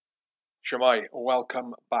Shemai,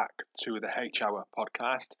 welcome back to the H Hour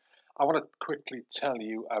podcast. I want to quickly tell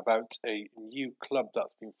you about a new club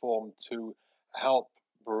that's been formed to help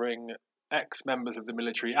bring ex-members of the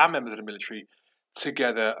military and members of the military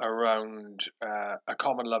together around a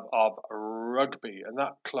common love of rugby. And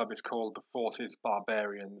that club is called the Forces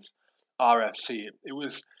Barbarians, RFC. It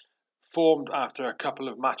was formed after a couple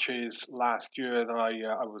of matches last year that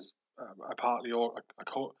I was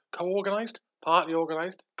co-organised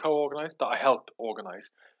that I helped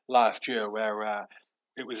organise last year, where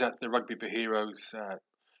it was at the Rugby for Heroes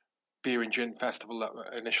beer and gin festival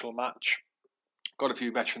initial match. Got a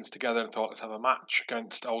few veterans together and thought let's have a match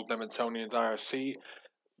against Old Leamingtonians RFC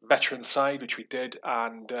veteran side, which we did,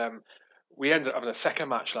 and we ended up having a second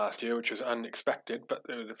match last year, which was unexpected, but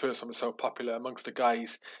the first one was so popular amongst the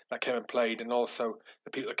guys that came and played, and also the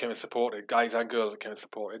people that came and supported, guys and girls that came and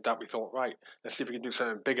supported, that we thought, right, let's see if we can do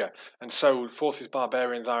something bigger. And so Forces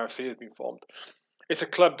Barbarians RFC has been formed. It's a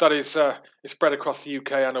club that is spread across the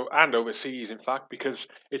UK and overseas, in fact, because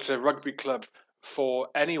it's a rugby club for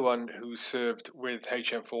anyone who served with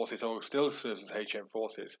HM Forces or still serves with HM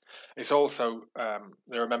Forces. It's also,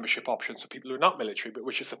 there are membership options for people who are not military but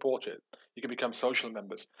wish to support it. You can become social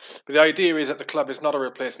members. But the idea is that the club is not a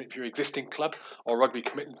replacement for your existing club or rugby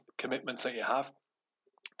commitments that you have.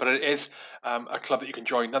 But it is a club that you can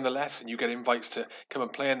join nonetheless, and you get invites to come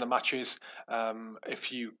and play in the matches.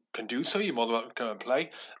 If you can do so, you're more than welcome to come and play.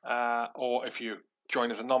 Or if you join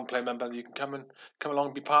as a non-player member, you can come along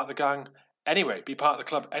and be part of the gang anyway, be part of the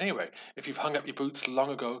club anyway. If you've hung up your boots long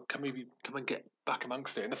ago, come and get back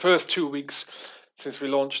amongst it. In the first 2 weeks since we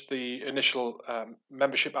launched the initial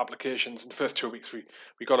membership applications, in the first 2 weeks we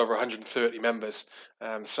got over 130 members.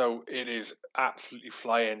 So it is absolutely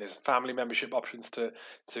flying. There's family membership options to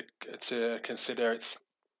consider.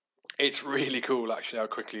 It's really cool actually how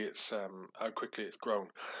quickly it's grown.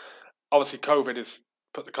 Obviously, COVID has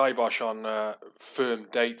put the kibosh on firm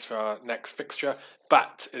dates for our next fixture,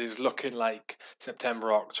 but it is looking like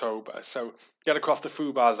September, October. So get across the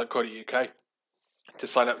foobars.co.uk to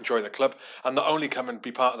sign up and join the club, and not only come and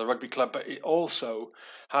be part of the rugby club, but it also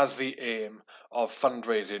has the aim of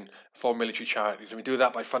fundraising for military charities, and we do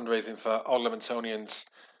that by fundraising for Old Leamingtonians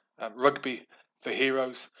Rugby for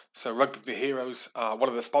Heroes. So Rugby for Heroes are one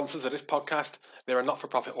of the sponsors of this podcast. They're a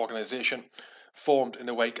not-for-profit organisation formed in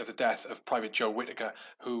the wake of the death of Private Joe Whittaker,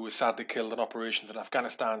 who was sadly killed in operations in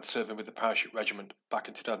Afghanistan serving with the Parachute Regiment back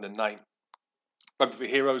in 2009. Rugby for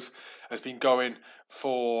Heroes has been going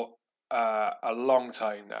for a long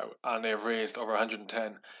time now, and they've raised over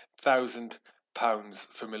 £110,000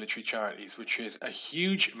 for military charities, which is a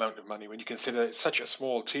huge amount of money when you consider it's such a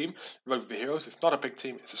small team. Rugby for Heroes, it's not a big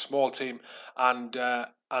team, it's a small team, and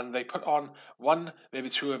they put on one, maybe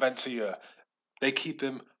two events a year. They keep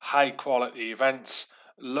them high quality events,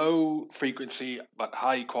 low frequency but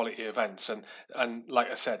high quality events, and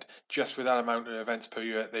like I said, just with that amount of events per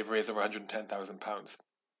year, they've raised over £110,000.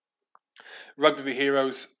 Rugby for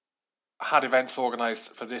Heroes had events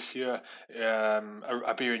organised for this year,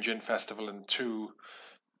 a beer and gin festival and two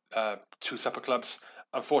supper clubs.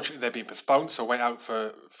 Unfortunately, they've been postponed, so wait out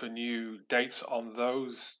for new dates on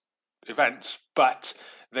those events. But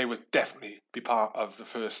they would definitely be part of the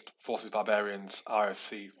first Forces Barbarians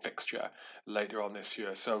RFC fixture later on this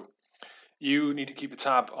year. So you need to keep a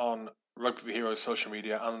tab on Rugby for Heroes social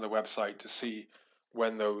media and on the website to see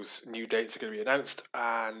when those new dates are going to be announced,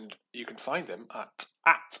 and you can find them at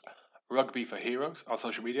Rugby for Heroes on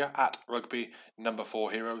social media, at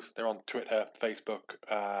Rugby4Heroes. They're on Twitter, Facebook,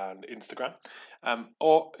 and Instagram.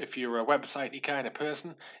 Or if you're a websitey kind of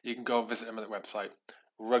person, you can go and visit them at the website,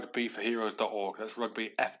 rugbyforheroes.org. That's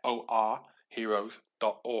rugby, FOR,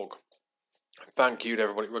 heroes.org. Thank you to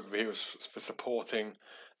everybody at Rugby for Heroes for supporting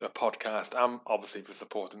the podcast and obviously for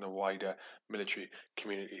supporting the wider military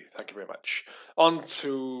community. Thank you very much. On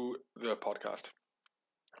to the podcast.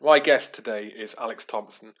 My guest today is Alex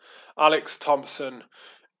Thompson. Alex Thompson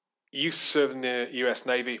used to serve in the US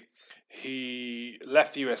Navy. He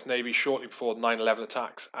left the US Navy shortly before the 9/11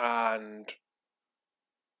 attacks, and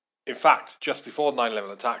in fact, just before the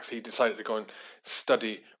 9/11 attacks, he decided to go and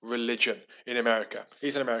study religion in America.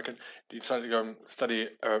 He's an American. He decided to go and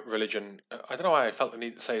study religion. I don't know why I felt the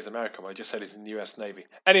need to say he's American, but I just said he's in the US Navy.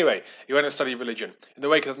 Anyway, he went and studied religion. In the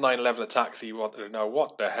wake of the 9/11 attacks, he wanted to know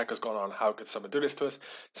what the heck has gone on. How could someone do this to us?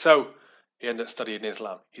 So he ended up studying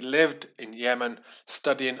Islam. He lived in Yemen,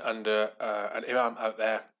 studying under an imam out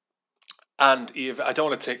there. And I don't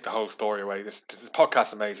want to take the whole story away. This podcast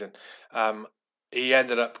is amazing. He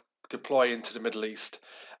ended up deploying to the Middle East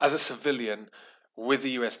as a civilian with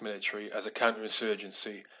the US military as a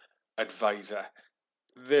counterinsurgency advisor.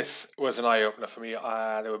 This was an eye opener for me.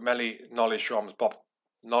 There were many knowledge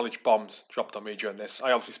bombs dropped on me during this.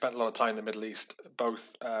 I obviously spent a lot of time in the Middle East,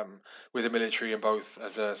 both with the military and both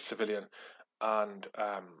as a civilian, and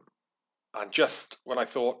just when I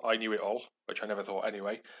thought I knew it all, which I never thought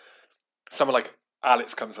anyway, someone like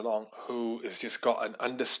Alex comes along who has just got an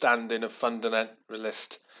understanding of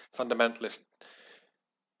fundamentalist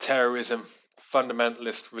terrorism,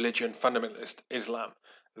 fundamentalist religion, fundamentalist Islam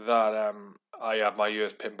that I have my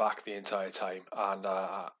ears pinned back the entire time, and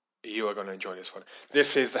you are going to enjoy this one.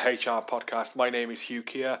 This is the HR podcast. My name is Hugh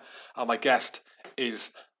Keir, and my guest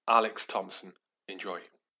is Alex Thompson. Enjoy.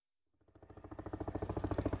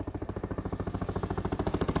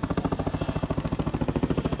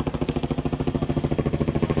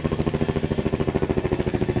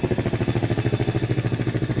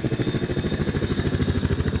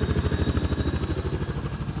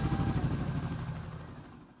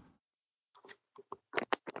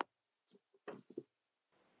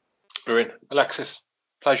 We're in. Alexis,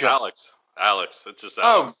 pleasure. Alex, it's just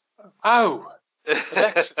Alex.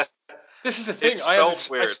 Alexis. This is the thing. It's spelled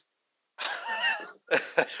weird.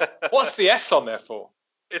 What's the S on there for?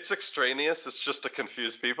 It's extraneous. It's just to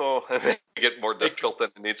confuse people and make it more difficult than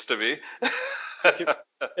it needs to be.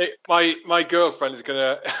 My girlfriend is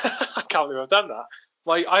gonna. I can't believe I've done that.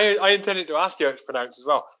 I intended to ask you how it's pronounced as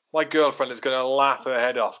well. My girlfriend is gonna laugh her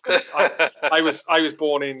head off because I was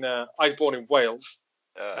born in Wales.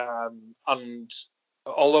 And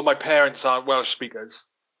although my parents aren't Welsh speakers,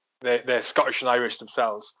 they're Scottish and Irish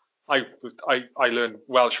themselves. I learned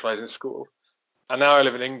Welsh when I was in school, and now I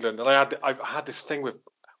live in England. And I've had this thing with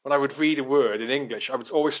when I would read a word in English, I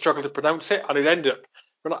would always struggle to pronounce it, and it'd end up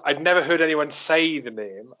I'd never heard anyone say the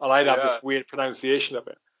name, and I'd have this weird pronunciation of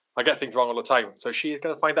it. I get things wrong all the time, so she's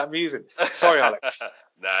going to find that amusing. Sorry, Alex.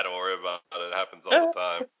 Nah, don't worry about it. It happens all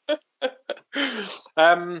the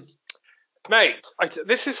time. Mate,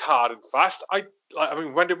 this is hard and fast. I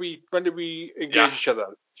mean, when did we engage each other?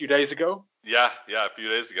 A few days ago? Yeah, a few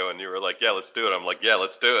days ago, and you were like, "Yeah, let's do it." I'm like, "Yeah,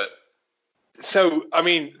 let's do it." So, I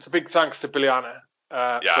mean, it's a big thanks to Billiana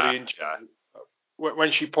for the intro. Yeah.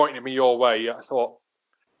 When she pointed me your way, I thought,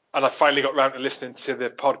 and I finally got around to listening to the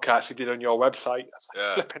podcast you did on your website. I was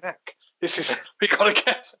like, flipping heck, we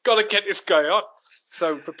gotta get this guy on.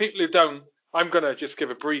 So, for people who don't, I'm gonna just give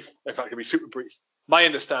a brief. In fact, it'll be super brief. My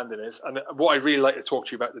understanding is, and what I'd really like to talk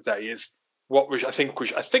to you about today is what was I think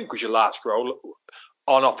was your last role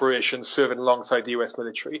on operations, serving alongside the US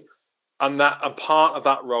military, and part of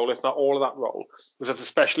that role, if not all of that role, was as a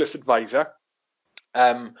specialist advisor,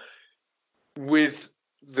 with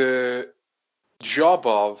the job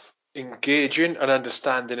of engaging and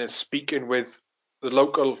understanding and speaking with the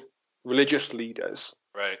local religious leaders,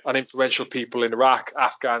 right, and influential people in Iraq,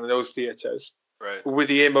 Afghan, and those theatres, right, with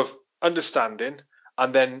the aim of understanding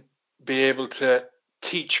and then be able to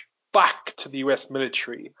teach back to the US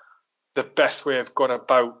military the best way of going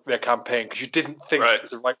about their campaign, because you didn't think it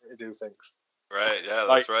was the right way to do things. Right, yeah,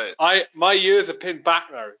 that's right. My ears are pinned back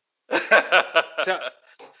now.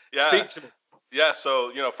 Yeah. Speak to me. Yeah,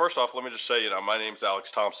 so, first off, let me just say, my name's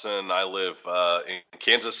Alex Thompson. I live in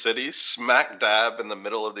Kansas City, smack dab in the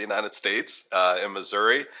middle of the United States, in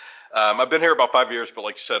Missouri. I've been here about 5 years, but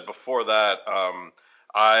like you said, before that,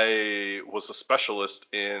 I was a specialist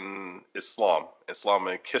in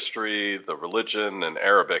Islamic history, the religion, and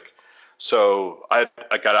Arabic. So I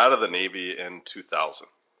got out of the Navy in 2000.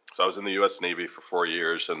 So I was in the U.S. Navy for 4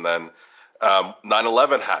 years, and then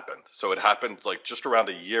 9/11 happened. So it happened like just around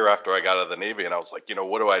a year after I got out of the Navy, and I was like,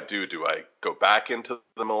 what do I do? Do I go back into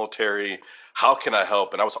the military? How can I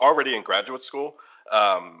help? And I was already in graduate school,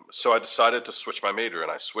 so I decided to switch my major,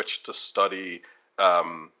 and I switched to study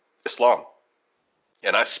Islam.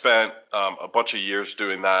 And I spent a bunch of years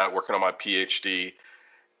doing that, working on my PhD.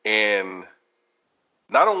 And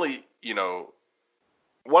not only,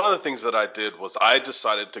 one of the things that I did was I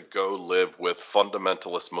decided to go live with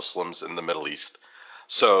fundamentalist Muslims in the Middle East.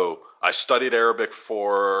 So I studied Arabic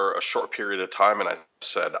for a short period of time, and I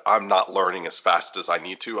said, I'm not learning as fast as I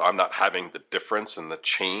need to. I'm not having the difference and the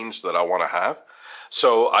change that I want to have.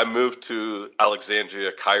 So I moved to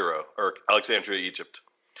Alexandria, Egypt.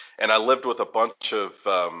 And I lived with a bunch of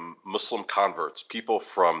Muslim converts, people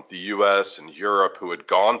from the U.S. and Europe who had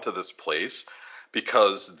gone to this place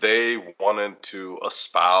because they wanted to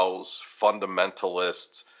espouse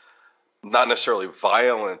fundamentalist, not necessarily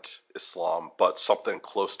violent Islam, but something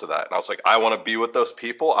close to that. And I was like, I want to be with those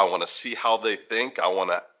people. I want to see how they think. I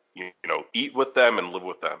want to, eat with them and live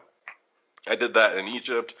with them. I did that in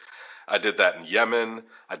Egypt. I did that in Yemen.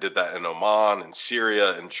 I did that in Oman, in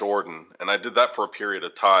Syria, and Jordan. And I did that for a period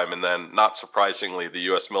of time. And then, not surprisingly, the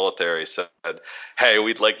U.S. military said, "Hey,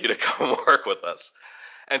 we'd like you to come work with us."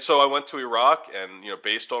 And so I went to Iraq, and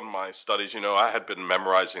based on my studies, I had been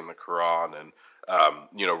memorizing the Quran and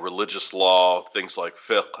religious law, things like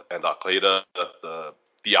fiqh and aqidah, the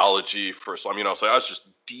theology for Islam. So I was just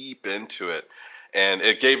deep into it, and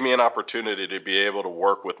it gave me an opportunity to be able to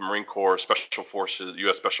work with Marine Corps, Special Forces,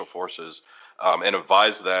 U.S. Special Forces, and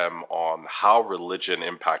advise them on how religion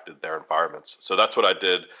impacted their environments. So that's what I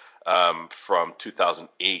did from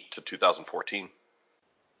 2008 to 2014.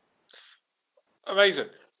 Amazing.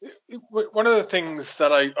 One of the things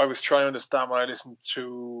that I was trying to understand when I listened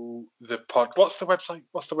to the pod, what's the website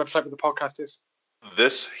where the podcast is?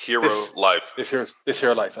 This Hero Life. This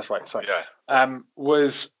Hero Life. That's right. Sorry. Yeah. I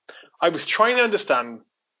was trying to understand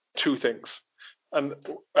two things, and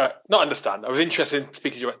not understand. I was interested in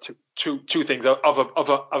speaking to you about two things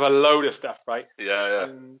of a load of stuff, right? Yeah.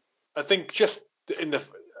 And I think just in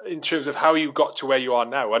terms of how you got to where you are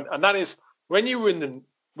now, and that is when you were in the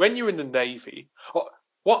Navy.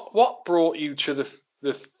 What brought you to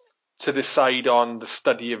to decide on the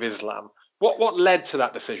study of Islam? What led to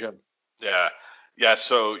that decision? Yeah.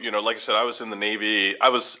 So, like I said, I was in the Navy. I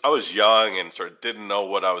was young and sort of didn't know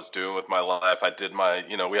what I was doing with my life. I did my,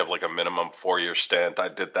 we have like a minimum 4-year stint. I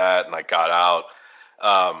did that and I got out.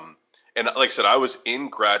 And like I said, I was in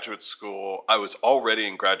graduate school. I was already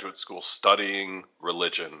in graduate school studying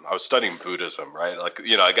religion. I was studying Buddhism, right? Like,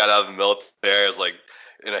 I got out of the military. I was like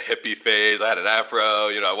in a hippie phase. I had an afro.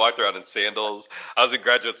 I walked around in sandals. I was in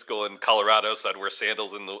graduate school in Colorado, so I'd wear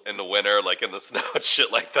sandals in the winter, like in the snow and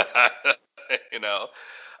shit like that.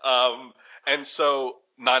 And so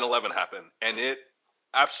 9/11 happened, and it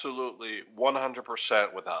absolutely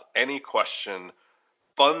 100% without any question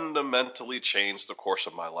fundamentally changed the course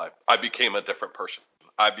of my life. I became a different person.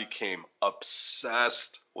 I became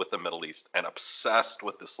obsessed with the Middle East and obsessed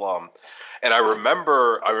with Islam. And I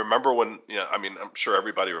remember when, I'm sure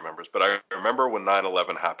everybody remembers, but I remember when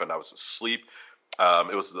 9/11 happened. I was asleep.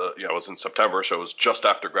 It was in September, so it was just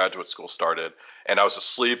after graduate school started, and I was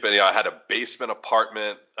asleep, and I had a basement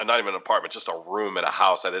apartment, not even an apartment, just a room in a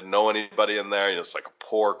house. I didn't know anybody in there. It's like a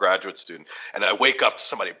poor graduate student, and I wake up to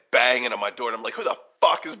somebody banging on my door, and I'm like, who the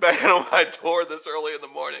fuck is banging on my door this early in the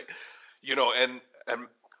morning? And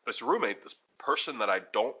this roommate, this person that I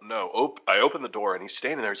don't know, I open the door, and he's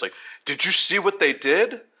standing there. He's like, "Did you see what they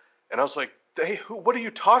did?" And I was like, "Hey, what are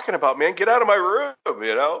you talking about, man? Get out of my room,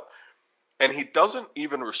 And he doesn't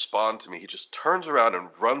even respond to me. He just turns around and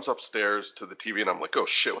runs upstairs to the TV, and I'm like, oh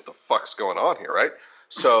shit, what the fuck's going on here, right?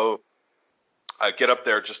 So I get up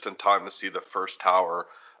there just in time to see the first tower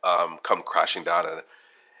come crashing down, and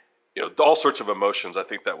all sorts of emotions I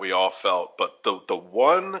think that we all felt. But the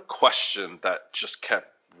one question that just kept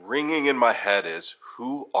ringing in my head is,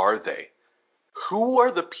 who are they? Who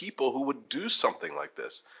are the people who would do something like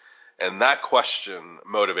this? And that question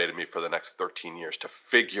motivated me for the next 13 years to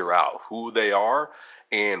figure out who they are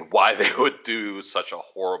and why they would do such a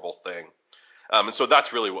horrible thing. And so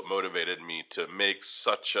that's really what motivated me to make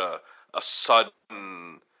such a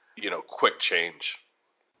sudden, quick change.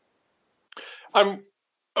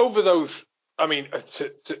 Over those,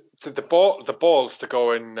 to the balls to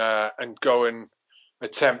go and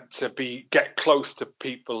attempt to get close to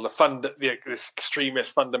people, the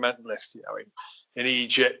extremist fundamentalists, in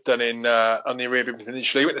Egypt and on the Arabian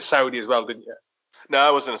Peninsula. You went to Saudi as well, didn't you? No,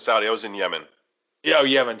 I wasn't in Saudi. I was in Yemen. Yeah,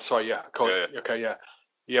 Yemen. Sorry, yeah. Okay, yeah.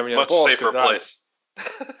 Yemen, much safer place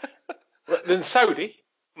than Saudi.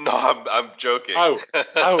 No, I'm joking. Oh.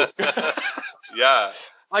 Yeah.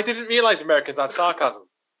 I didn't realize Americans had sarcasm.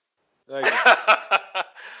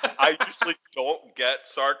 I usually don't get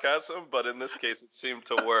sarcasm, but in this case, it seemed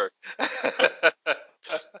to work.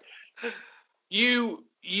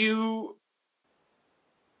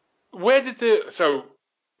 Where did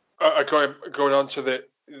going on to the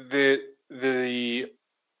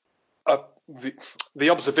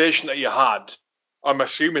observation that you had? I'm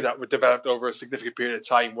assuming that would develop over a significant period of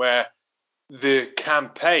time, where the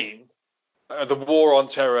campaign, the war on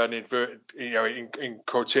terror, and in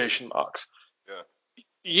quotation marks,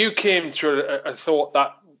 you came to a thought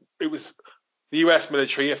that it was the U.S.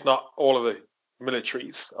 military, if not all of the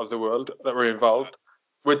militaries of the world that were involved,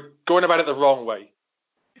 were going about it the wrong way.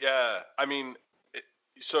 Yeah,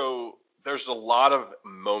 so there's a lot of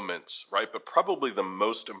moments, right? But probably the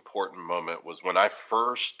most important moment was when I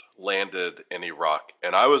first landed in Iraq,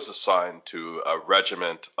 and I was assigned to a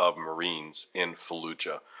regiment of Marines in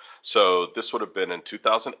Fallujah. So this would have been in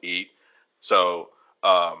 2008. So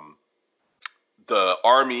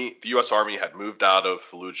the U.S. Army had moved out of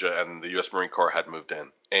Fallujah and the U.S. Marine Corps had moved in.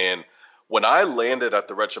 And when I landed at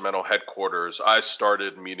the regimental headquarters, I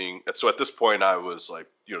started meeting. So at this point, I was like,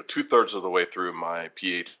 2/3 of the way through my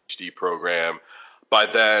PhD program. By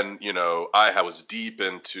then, I was deep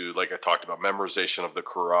into, like I talked about, memorization of the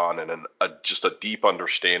Quran and just a deep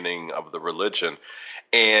understanding of the religion.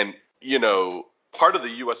 And, part of the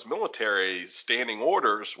U.S. military standing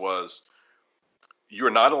orders was you're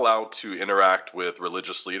not allowed to interact with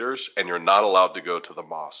religious leaders and you're not allowed to go to the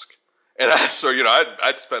mosque. And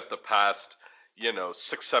I'd spent the past,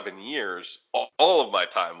 6-7 years, all of my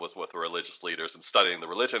time was with religious leaders and studying the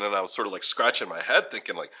religion. And I was sort of like scratching my head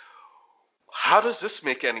thinking like, how does this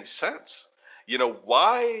make any sense?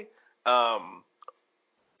 Why,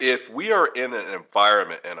 if we are in an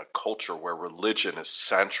environment and a culture where religion is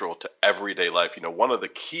central to everyday life, one of the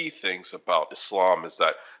key things about Islam is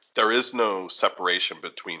that there is no separation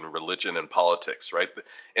between religion and politics, right?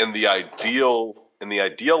 In the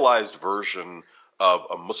idealized version of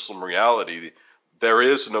a Muslim reality, there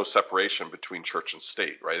is no separation between church and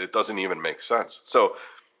state, right? It doesn't even make sense. So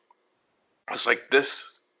it's like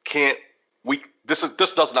this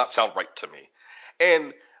does not sound right to me.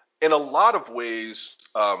 And in a lot of ways,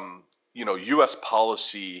 U.S.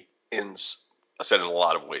 policy I said in a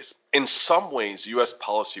lot of ways. In some ways, U.S.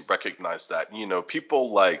 policy recognized that,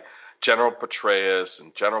 people like General Petraeus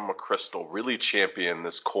and General McChrystal really champion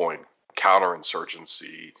this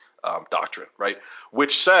counterinsurgency doctrine, right?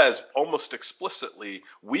 Which says almost explicitly,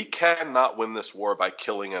 we cannot win this war by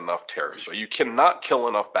killing enough terrorists. Right? You cannot kill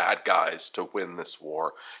enough bad guys to win this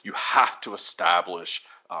war. You have to establish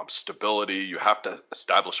stability. You have to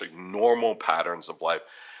establish normal patterns of life.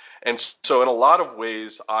 And so in a lot of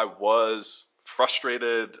ways, I was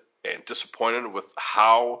frustrated and disappointed with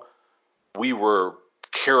how we were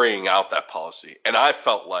carrying out that policy. And I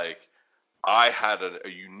felt like I had a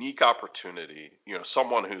unique opportunity,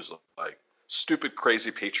 someone who's like stupid,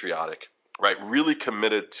 crazy patriotic, right? Really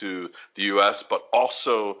committed to the U.S., but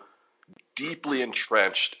also deeply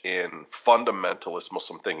entrenched in fundamentalist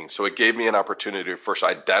Muslim thinking. So it gave me an opportunity to first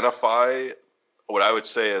identify what I would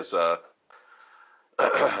say is a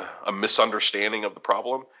misunderstanding of the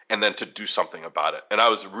problem, and then to do something about it. And I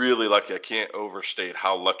was really lucky. I can't overstate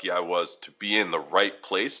how lucky I was to be in the right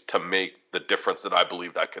place to make the difference that I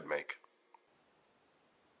believed I could make.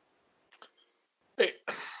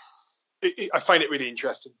 I find it really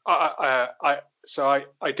interesting. So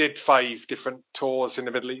I did 5 different tours in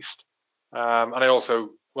the Middle East, and I also,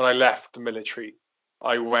 when I left the military,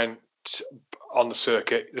 I went on the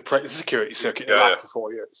circuit, the security circuit, in Iraq for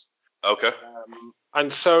 4 years. Okay.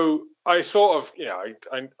 And so I sort of, I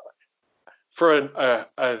for a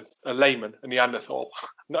layman, a Neanderthal,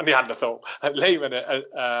 not Neanderthal, a layman,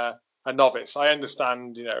 a novice, I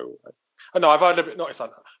understand, I've had a bit,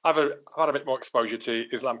 I've had a bit more exposure to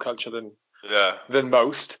Islam culture than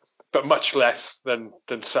most, but much less than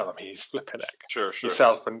some. I mean, he's flipping it. Sure.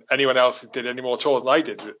 Yourself and anyone else who did any more tours than I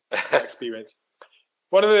did with that experience.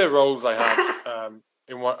 One of the roles I had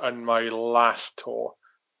in my last tour,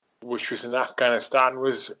 which was in Afghanistan,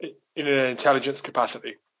 was in an intelligence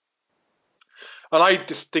capacity. And I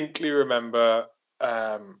distinctly remember,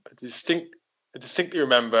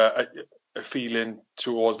 a feeling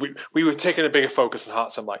towards, we were taking a bigger focus on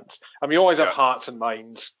hearts and minds. And we always have hearts and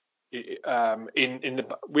minds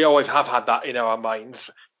we always have had that in our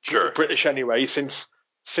minds. Sure. British anyway, since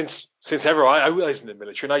ever. I was in the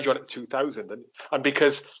military and I joined in 2000. And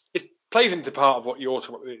because it plays into part of what you're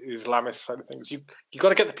talking about, the Islamist side of things, you got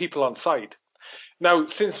to get the people on side. Now,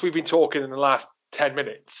 since we've been talking in the last 10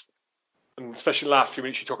 minutes, and especially the last few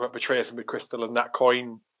minutes, you talk about Petraeus and McChrystal and that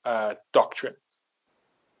coin doctrine.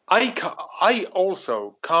 I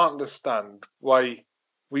also can't understand why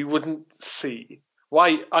we wouldn't see,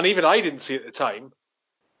 and even I didn't see at the time,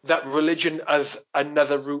 that religion as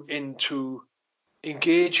another route into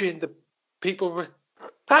engaging the people.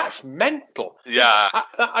 That's mental. Yeah.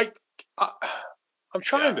 I'm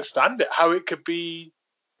trying to understand it, how it could be,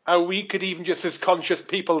 how we could even just as conscious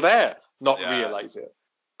people there not realize it.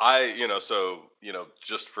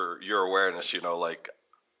 Just for your awareness,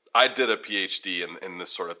 I did a PhD in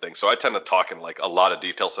this sort of thing, so I tend to talk in like a lot of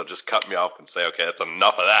detail. So just cut me off and say, okay, that's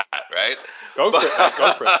enough of that, right? Go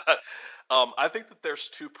for it. I think that there's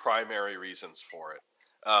 2 primary reasons for it,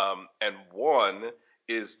 and one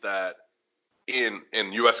is that in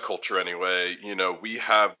U.S. culture anyway, we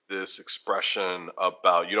have this expression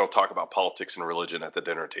about you don't talk about politics and religion at the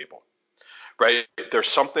dinner table, right? There's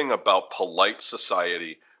something about polite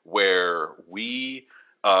society where we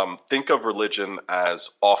think of religion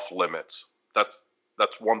as off limits. That's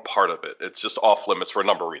that's one part of it. It's just off limits for a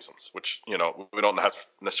number of reasons, which, we don't have to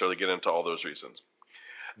necessarily get into all those reasons.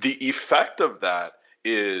 The effect of that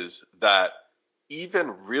is that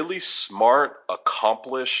even really smart,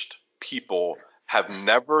 accomplished people have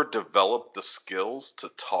never developed the skills to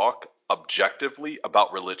talk objectively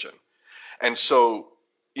about religion. And so,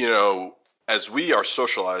 you know, as we are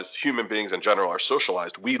socialized, human beings in general are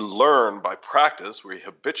socialized, we learn by practice, we're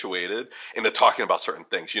habituated into talking about certain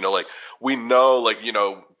things. Like we know,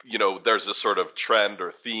 there's this sort of trend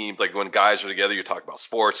or theme. Like when guys are together, you talk about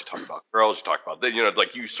sports, you talk about girls, you talk about,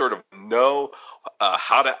 like you sort of know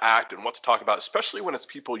how to act and what to talk about, especially when it's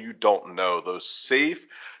people you don't know. Those safe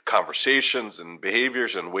conversations and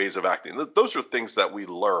behaviors and ways of acting, those are things that we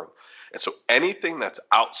learn. And so anything that's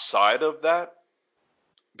outside of that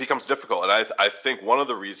becomes difficult. And I think one of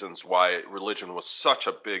the reasons why religion was such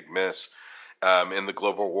a big miss in the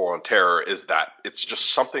global war on terror is that it's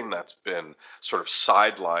just something that's been sort of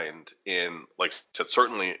sidelined in, like I said,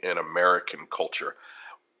 certainly in American culture.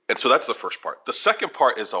 And so that's the first part. The second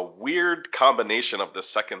part is a weird combination of the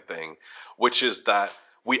second thing, which is that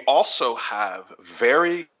we also have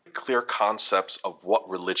very clear concepts of what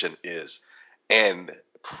religion is. And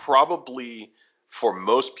probably for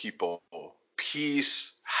most people,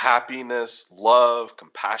 peace, happiness, love,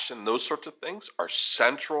 compassion, those sorts of things are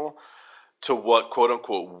central to what, quote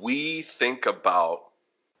unquote, we think about,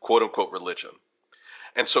 quote unquote, religion.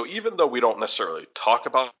 And so even though we don't necessarily talk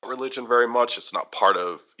about religion very much, it's not part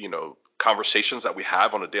of, conversations that we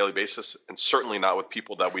have on a daily basis, and certainly not with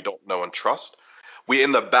people that we don't know and trust. We,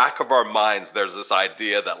 in the back of our minds, there's this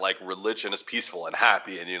idea that like religion is peaceful and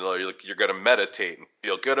happy, and you're going to meditate and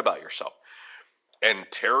feel good about yourself. And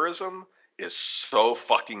terrorism is so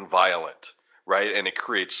fucking violent, right? And it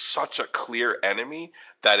creates such a clear enemy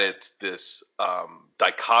that it's this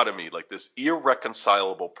dichotomy, like this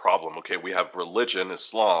irreconcilable problem. Okay, we have religion,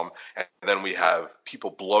 Islam, and then we have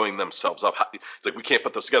people blowing themselves up. It's like we can't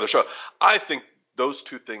put those together. So I think those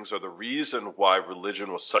two things are the reason why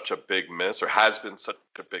religion was such a big miss, or has been such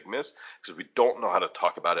a big miss, because we don't know how to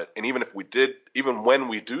talk about it. And even when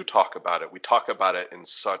we do talk about it, we talk about it in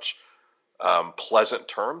such pleasant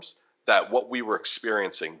terms that what we were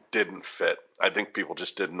experiencing didn't fit. I think people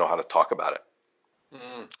just didn't know how to talk about it.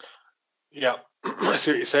 Mm. Yeah, I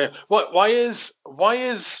see what you're saying. Why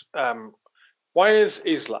is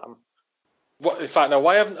Islam? In fact, now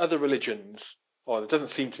why haven't other religions, or it doesn't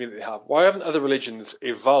seem to me that they have, why haven't other religions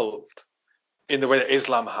evolved in the way that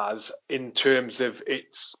Islam has in terms of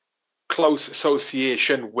its close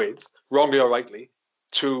association with, wrongly or rightly,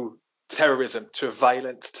 to terrorism, to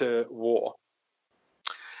violence, to war?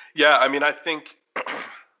 Yeah, I mean, I think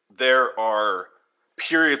there are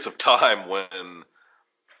periods of time when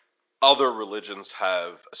other religions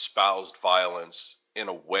have espoused violence in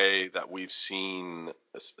a way that we've seen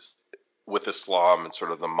with Islam in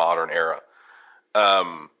sort of the modern era.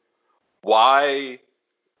 Why,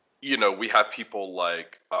 we have people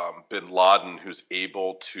like bin Laden, who's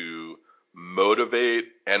able to motivate,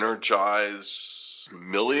 energize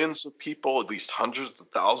millions of people, at least hundreds of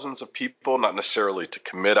thousands of people, not necessarily to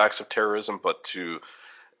commit acts of terrorism, but to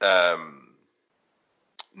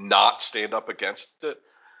not stand up against it.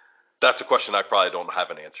 That's a question I probably don't have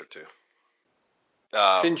an answer to.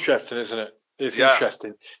 It's interesting, isn't it? It's Yeah.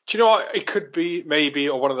 interesting. Do you know what it could be? Maybe,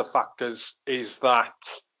 or one of the factors is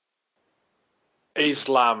that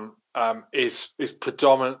Islam is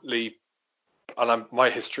predominantly, and my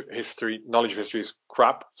knowledge of history is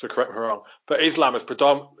crap, so correct me if I'm wrong. But Islam is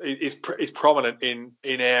prominent in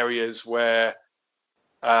areas where,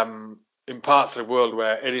 in parts of the world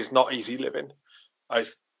where it is not easy living,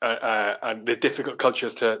 and they're difficult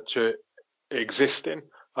cultures to exist in.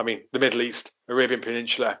 I mean, the Middle East, Arabian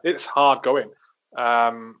Peninsula, it's hard going.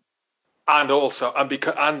 And those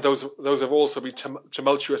have also been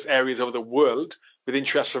tumultuous areas of the world with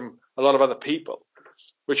interest from a lot of other people,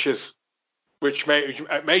 which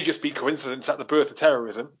may just be coincidence at the birth of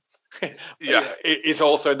terrorism. Yeah, is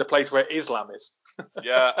also in the place where Islam is.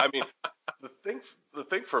 Yeah, I mean, the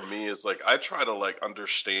thing for me is like I try to like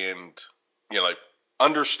understand,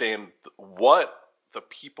 understand what the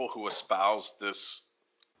people who espouse this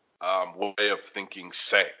way of thinking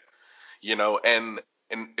say, and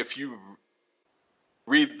if you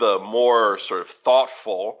read the more sort of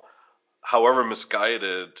thoughtful, however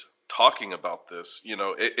misguided talking about this,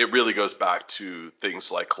 it really goes back to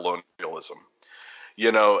things like colonialism,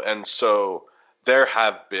 and so there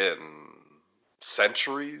have been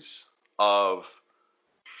centuries of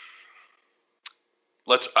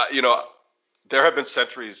there have been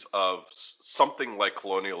centuries of something like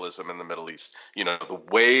colonialism in the Middle East. The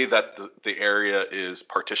way that the area is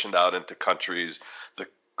partitioned out into countries,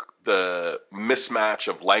 the mismatch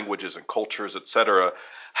of languages and cultures, etc.,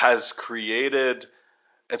 has created.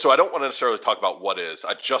 And so I don't want to necessarily talk about what is.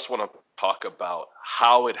 I just want to talk about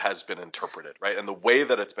how it has been interpreted, right? And the way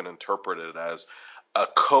that it's been interpreted as a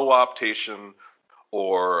co-optation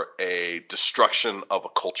or a destruction of a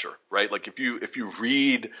culture, right? Like if you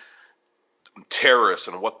read terrorists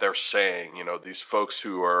and what they're saying, these folks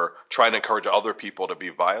who are trying to encourage other people to be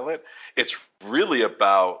violent, it's really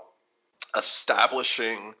about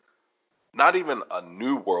establishing not even a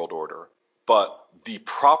new world order, but the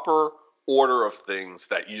proper order of things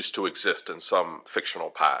that used to exist in some fictional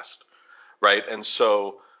past, right? And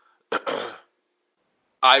so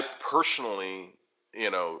I personally,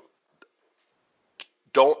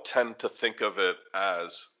 don't tend to think of it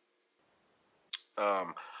as,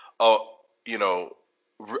 oh,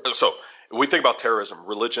 so when we think about terrorism,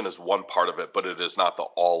 religion is one part of it, but it is not the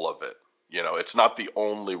all of it. It's not the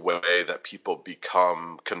only way that people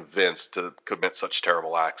become convinced to commit such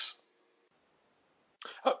terrible acts.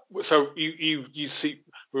 So you see,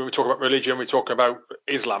 when we talk about religion, we're talking about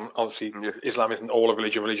Islam. Obviously, Islam isn't all of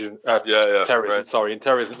religion. Terrorism. Right. Sorry, and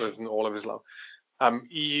terrorism isn't all of Islam. Are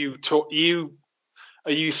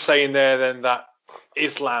you saying there then that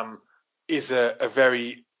Islam is a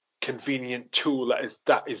very convenient tool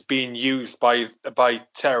that is being used by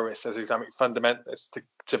terrorists as Islamic fundamentalists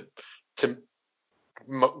to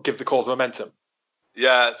give the cause momentum?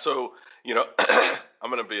 Yeah. So I'm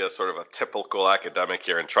going to be a sort of a typical academic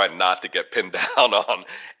here and try not to get pinned down on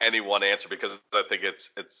any one answer, because I think it's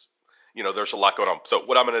there's a lot going on. So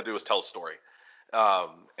what I'm going to do is tell a story,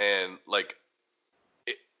 and like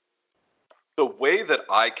the way that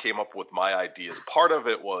I came up with my ideas, part of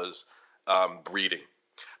it was reading,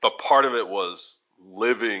 but part of it was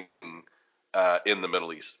living in the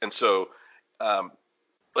Middle East. And so,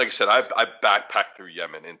 like I said, I backpacked through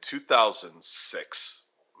Yemen in 2006,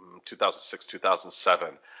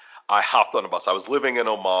 2007. I hopped on a bus. I was living in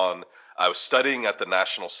Oman. I was studying at the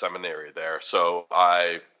National Seminary there. So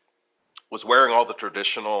I was wearing all the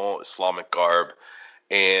traditional Islamic garb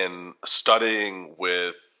and studying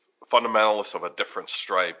with fundamentalists of a different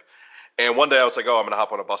stripe. And one day I was like, oh, I'm going to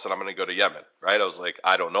hop on a bus and I'm going to go to Yemen, right? I was like,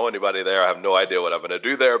 I don't know anybody there. I have no idea what I'm going to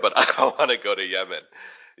do there, but I want to go to Yemen,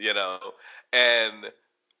 And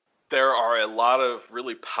there are a lot of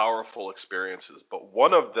really powerful experiences, but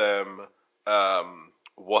one of them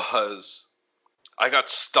was I got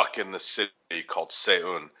stuck in the city called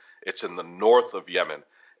Seun. It's in the north of Yemen.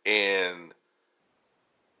 And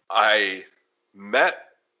I'd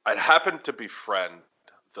happened to befriend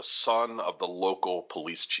the son of the local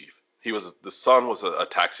police chief. The son was a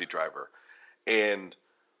taxi driver, and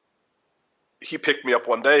he picked me up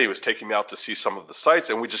one day. He was taking me out to see some of the sites,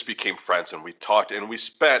 and we just became friends, and we talked, and we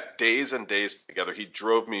spent days and days together. He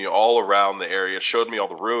drove me all around the area, showed me all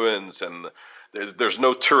the ruins, and there's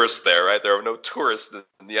no tourists there, right? There are no tourists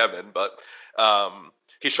in Yemen, but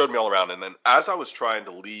he showed me all around. And then as I was trying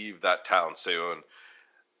to leave that town, Seun,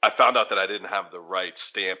 I found out that I didn't have the right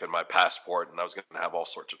stamp in my passport, and I was going to have all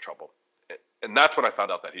sorts of trouble. And that's when I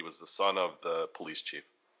found out that he was the son of the police chief.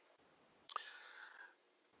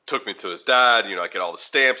 Took me to his dad. I get all the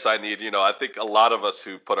stamps I need. I think a lot of us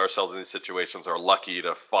who put ourselves in these situations are lucky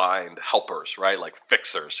to find helpers, right? Like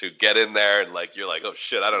fixers who get in there and you're like, oh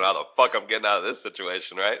shit, I don't know how the fuck I'm getting out of this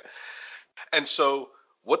situation, right? And so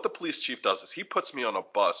what the police chief does is he puts me on a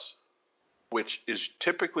bus which is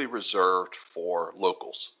typically reserved for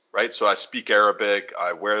locals, right? So I speak Arabic,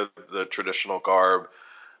 I wear the traditional garb,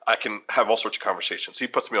 I can have all sorts of conversations. He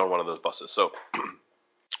puts me on one of those buses. So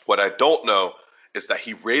what I don't know is that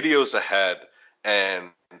he radios ahead and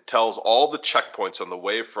tells all the checkpoints on the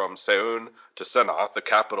way from Seun to Sana'a, the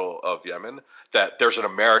capital of Yemen, that there's an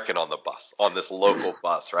American on the bus, on this local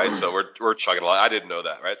bus, right? So we're chugging along. I didn't know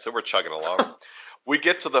that, right? So we're chugging along. We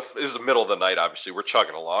get to this is the middle of the night, obviously. We're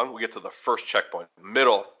chugging along. We get to the first checkpoint,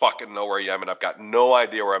 middle of fucking nowhere, Yemen. I've got no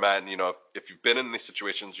idea where I'm at. And, if you've been in these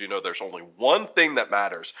situations, there's only one thing that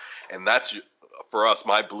matters. And that's, for us,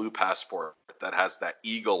 my blue passport that has that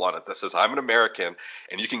eagle on it that says I'm an American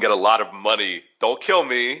and you can get a lot of money. Don't kill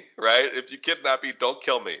me, right? If you kidnap me, don't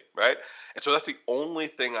kill me, right? And so that's the only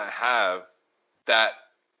thing I have that,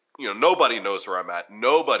 nobody knows where I'm at.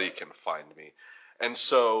 Nobody can find me. And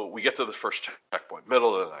so we get to the first checkpoint,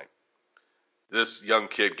 middle of the night. This young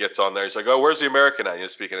kid gets on there. He's like, oh, where's the American at?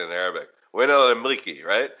 He's speaking in Arabic. Wena Mliki,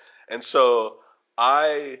 right? And so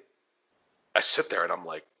I sit there and I'm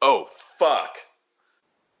like, oh, fuck.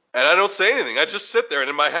 And I don't say anything. I just sit there.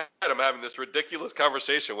 And in my head, I'm having this ridiculous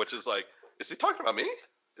conversation, which is like, is he talking about me?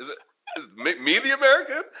 Is me the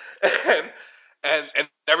American? And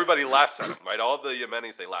everybody laughs at him, right? All the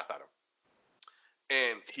Yemenis, they laugh at him.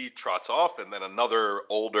 And he trots off, and then another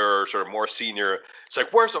older, sort of more senior, it's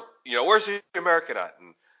like, where's the American at?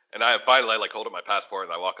 And I finally like hold up my passport,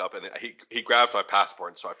 and I walk up, and he grabs my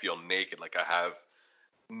passport, and so I feel naked, like I have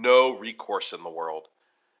no recourse in the world.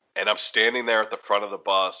 And I'm standing there at the front of the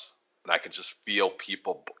bus, and I can just feel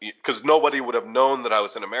people, because nobody would have known that I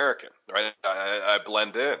was an American, right? I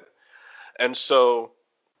blend in. And so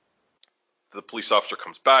the police officer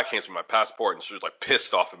comes back, hands me my passport, and sort of like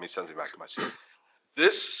pissed off at me, sends me back to my seat.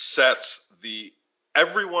 This sets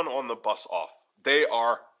everyone on the bus off. They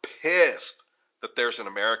are pissed that there's an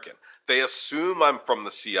American. They assume I'm from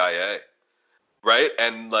the CIA, right?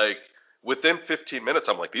 And like within 15 minutes,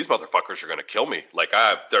 I'm like, these motherfuckers are going to kill me. Like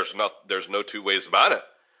there's no two ways about it,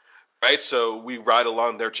 right? So we ride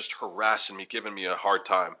along. They're just harassing me, giving me a hard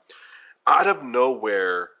time. Out of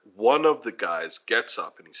nowhere, one of the guys gets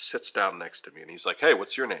up and he sits down next to me and he's like, hey,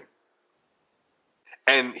 what's your name?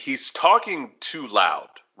 And he's talking too loud,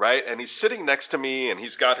 right? And he's sitting next to me and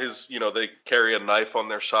he's got his, they carry a knife on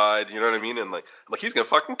their side, you know what I mean? And like he's going to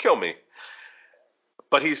fucking kill me.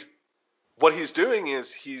 But what he's doing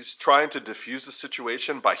is he's trying to diffuse the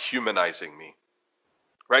situation by humanizing me,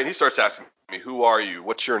 right? And he starts asking me, who are you?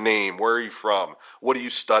 What's your name? Where are you from? What do you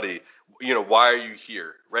study? Why are you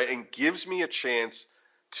here, right? And gives me a chance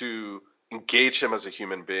to engage him as a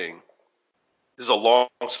human being. This is a long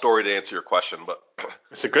story to answer your question, but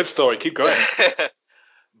it's a good story. Keep going.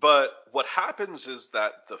 But what happens is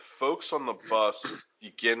that the folks on the bus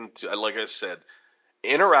begin to, like I said,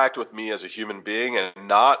 interact with me as a human being and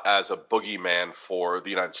not as a boogeyman for the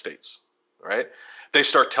United States, right? They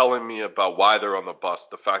start telling me about why they're on the bus,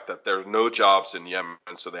 the fact that there are no jobs in Yemen,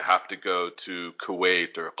 so they have to go to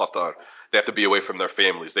Kuwait or Qatar. They have to be away from their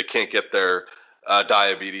families. They can't get their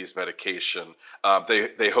diabetes medication.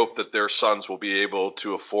 They hope that their sons will be able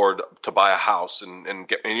to afford to buy a house and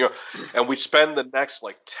we spend the next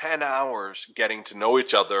like 10 hours getting to know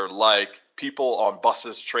each other like people on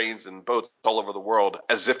buses, trains, and boats all over the world,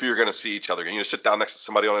 as if you're going to see each other. And you sit down next to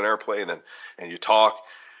somebody on an airplane and you talk.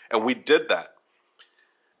 And we did that.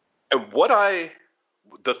 And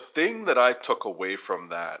the thing that I took away from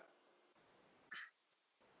that,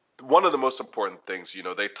 one of the most important things,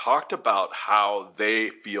 they talked about how they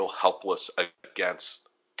feel helpless against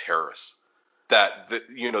terrorists. That,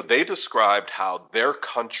 they described how their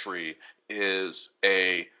country is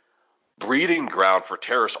a breeding ground for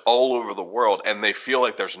terrorists all over the world, and they feel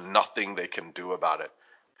like there's nothing they can do about it.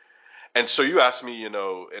 And so you asked me, and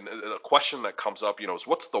a question that comes up, is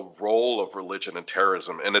what's the role of religion in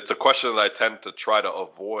terrorism? And it's a question that I tend to try to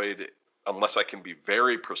avoid unless I can be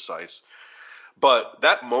very precise. But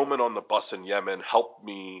that moment on the bus in Yemen helped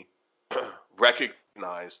me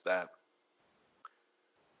recognize that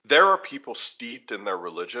there are people steeped in their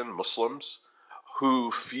religion, Muslims,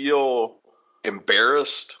 who feel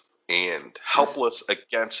embarrassed and helpless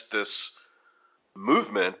against this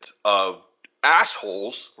movement of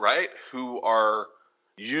assholes, right, who are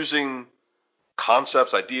using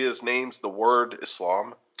concepts, ideas, names, the word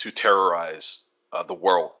Islam to terrorize the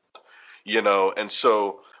world, and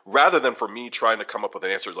so rather than for me trying to come up with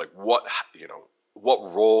an answer like what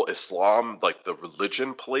role Islam, like the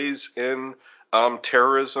religion, plays in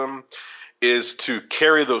terrorism, is to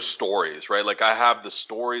carry those stories, right? Like I have the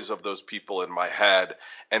stories of those people in my head,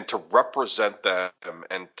 and to represent them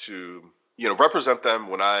and to represent them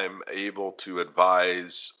when I'm able to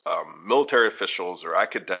advise military officials or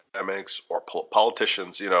academics or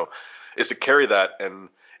politicians, is to carry that. And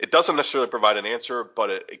it doesn't necessarily provide an answer, but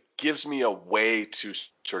it gives me a way to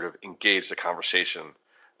sort of engage the conversation,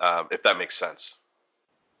 if that makes sense.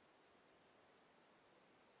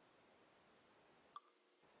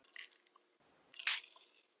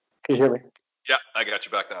 Can you hear me? Yeah, I got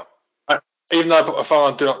you back now. Even though I put my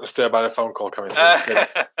phone on Do Not Disturb, I had a phone call coming through.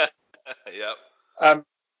 Yep.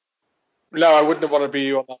 No, I wouldn't want to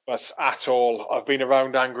be on that bus at all. I've been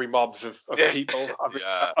around angry mobs of people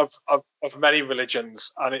of many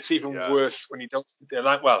religions, and it's even worse when you don't speak their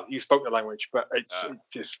language. Well, you spoke the language, but it's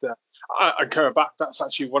just. And coming back, that's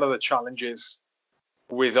actually one of the challenges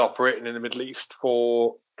with operating in the Middle East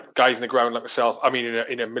for guys in the ground like myself. I mean,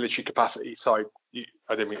 in a military capacity. So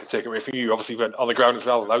I didn't mean to take it away from you. Obviously, you've been on the ground as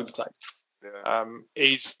well, loads of times. Yeah.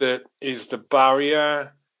 Is the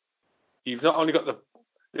barrier? You've not only got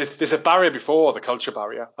there's a barrier before the culture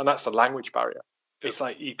barrier, and that's the language barrier. It's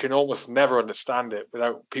like you can almost never understand it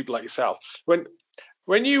without people like yourself.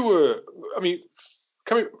 When you were, I mean,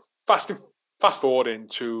 fast forward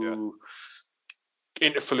into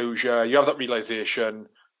Fallujah, you have that realization.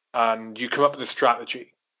 and you come up with a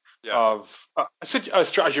strategy of a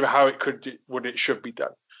strategy of how it should be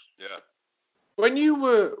done. Yeah. When you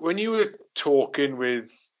were talking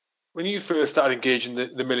when you first started engaging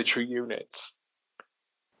the military units,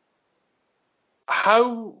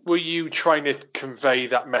 how were you trying to convey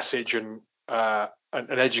that message and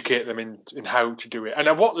educate them in how to do it, and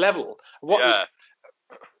at what level?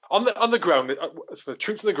 On the ground, for the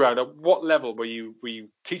troops on the ground, at what level were you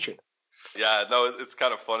teaching? Yeah, no, it's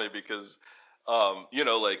kind of funny because,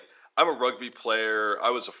 like I'm a rugby player.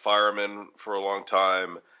 I was a fireman for a long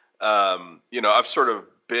time. I've sort of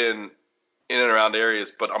been in and around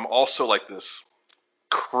areas, but I'm also like this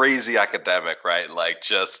crazy academic, right? Like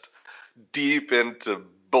just deep into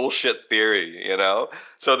bullshit theory.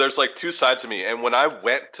 So there's like two sides of me. And when I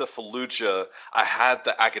went to Fallujah, I had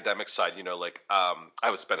the academic side,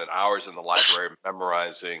 I was spending hours in the library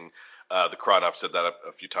memorizing the Quran. I've said that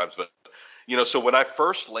a few times, but so when I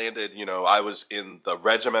first landed, I was in the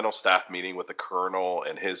regimental staff meeting with the colonel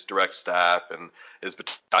and his direct staff and his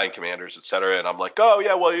battalion commanders, et cetera. And I'm like, oh,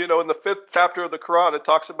 yeah, well, in the 5th chapter of the Quran, it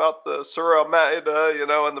talks about the Surah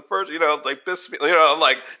Al-Ma'idah, and the first, like this, I'm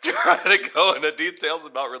like trying to go into details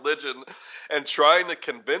about religion and trying to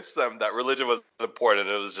convince them that religion was important.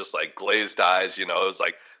 It was just like glazed eyes, it was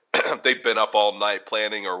like, they've been up all night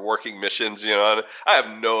planning or working missions, and I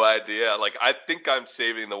have no idea. Like, I think I'm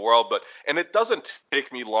saving the world, and it doesn't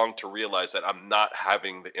take me long to realize that I'm not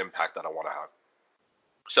having the impact that I want to have.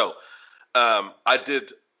 So, I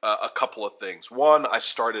did a couple of things. One, I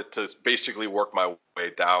started to basically work my way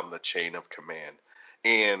down the chain of command.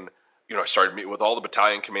 And, I started meeting with all the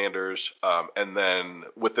battalion commanders, and then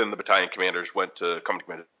within the battalion commanders went to company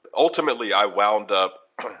command. Ultimately, I wound up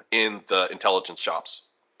in the intelligence shops.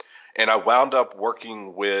 And I wound up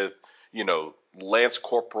working with, Lance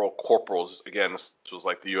corporals. Again, this was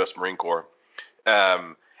like the U.S. Marine Corps.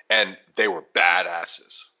 And they were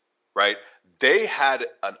badasses, right? They had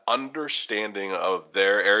an understanding of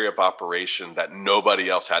their area of operation that nobody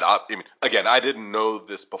else had. I mean, again, I didn't know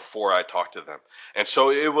this before I talked to them. And so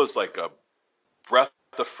it was like a breath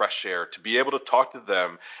of fresh air to be able to talk to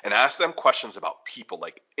them and ask them questions about people,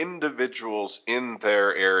 like individuals in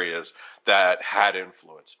their areas that had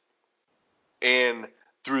influence. And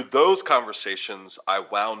through those conversations, I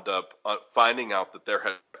wound up finding out that there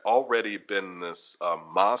had already been this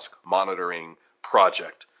mosque monitoring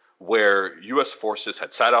project where U.S. forces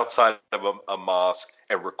had sat outside of a mosque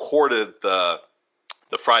and recorded the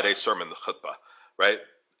Friday sermon, the khutbah, right?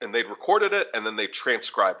 And they'd recorded it and then they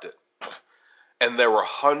transcribed it. And there were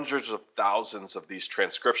hundreds of thousands of these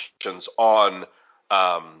transcriptions on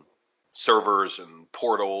servers and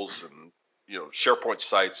portals and SharePoint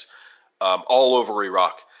sites all over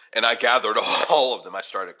Iraq. And I gathered all of them. I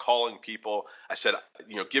started calling people. I said,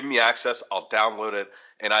 give me access. I'll download it.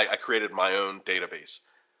 And I created my own database.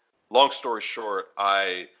 Long story short,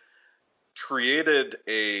 I created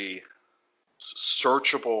a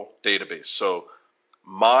searchable database. So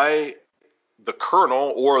the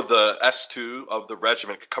colonel or the S2 of the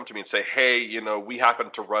regiment could come to me and say, hey, we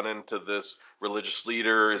happen to run into this religious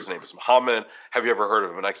leader. His name is Muhammad. Have you ever heard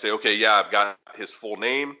of him? And I say, okay, yeah, I've got his full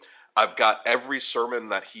name. I've got every sermon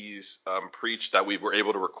that he's preached that we were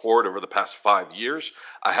able to record over the past 5 years.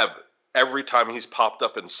 I have every time he's popped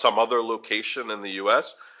up in some other location in the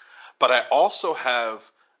U.S. But I also have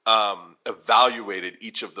evaluated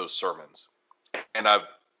each of those sermons. And I've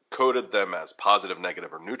coded them as positive,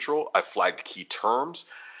 negative, or neutral. I flagged key terms.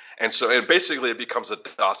 And basically it becomes a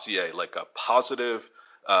dossier, like a positive,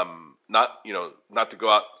 not to go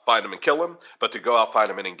out, find him and kill him, but to go out,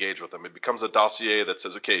 find him and engage with him. It becomes a dossier that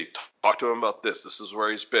says, okay, talk to him about this. This is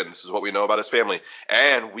where he's been. This is what we know about his family.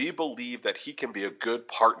 And we believe that he can be a good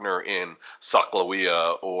partner in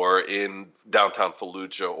Saklawiya or in downtown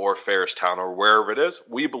Fallujah or Ferristown or wherever it is.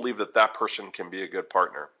 We believe that that person can be a good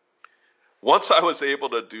partner. Once I was able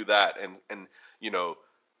to do that and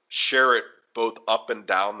share it both up and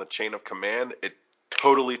down the chain of command, it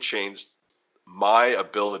totally changed my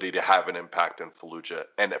ability to have an impact in Fallujah.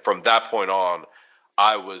 And from that point on,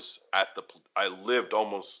 I lived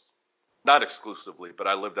almost, not exclusively, but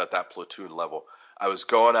I lived at that platoon level. I was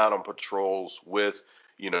going out on patrols with,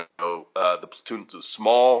 the platoons of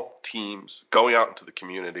small teams, going out into the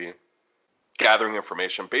community, gathering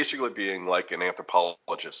information, basically being like an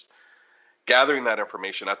anthropologist, gathering that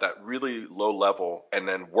information at that really low level and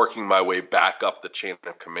then working my way back up the chain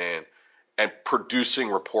of command and producing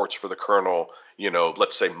reports for the colonel,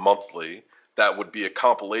 let's say monthly, that would be a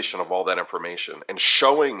compilation of all that information and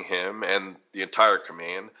showing him and the entire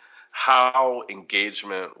command how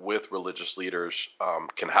engagement with religious leaders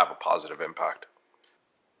can have a positive impact.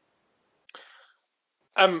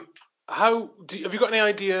 Have you got any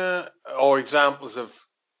idea or examples of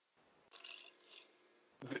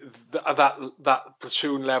that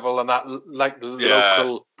platoon level and that like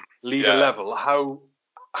local leader level?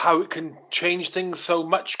 How it can change things so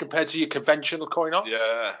much compared to your conventional coin ops?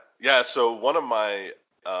 Yeah. So one of my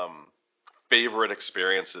favorite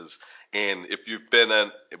experiences, and if you've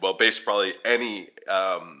been based probably any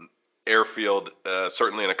airfield,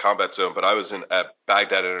 certainly in a combat zone, but I was at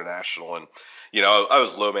Baghdad International, and I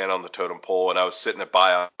was low man on the totem pole, and I was sitting at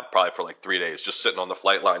BIOP probably for like 3 days, just sitting on the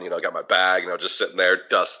flight line. I got my bag, just sitting there,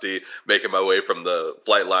 dusty, making my way from the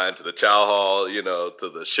flight line to the chow hall, to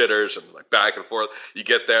the shitters, and like back and forth. You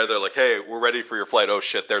get there, they're like, "Hey, we're ready for your flight." Oh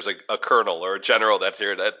shit, there's a colonel or a general that's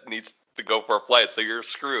here that needs to go for a flight, so you're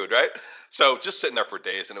screwed, right? So just sitting there for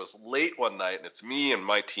days, and it was late one night, and it's me and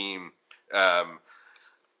my team, and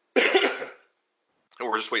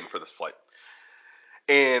we're just waiting for this flight.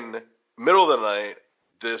 And middle of the night,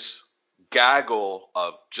 this gaggle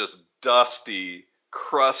of just dusty,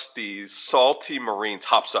 crusty, salty Marines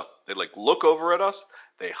hops up. They like look over at us,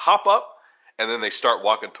 they hop up, and then they start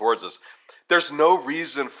walking towards us. There's no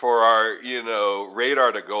reason for our,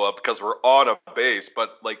 radar to go up because we're on a base,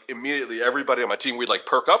 but like immediately everybody on my team, we'd like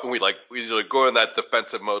perk up and we usually go in that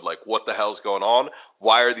defensive mode, like what the hell's going on?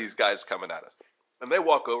 Why are these guys coming at us? And they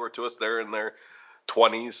walk over to us, they're in their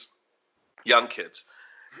 20s, young kids,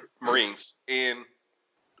 Marines, and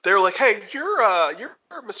they were like, "Hey, you're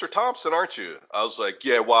Mr. Thompson, aren't you?" I was like,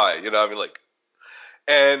 "Yeah, why?"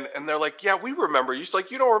 And they're like, "Yeah, we remember you." He's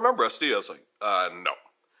like, "You don't remember us, do you?" I was like, "No."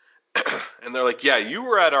 And they're like, "Yeah, you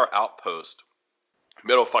were at our outpost,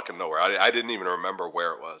 middle of fucking nowhere. I didn't even remember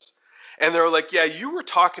where it was." And they were like, "Yeah, you were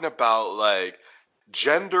talking about like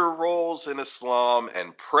gender roles in Islam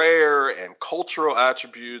and prayer and cultural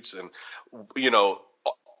attributes and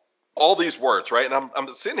all these words, right?" And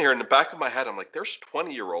I'm sitting here in the back of my head, I'm like, there's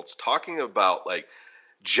 20-year-olds talking about like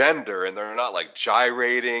gender, and they're not like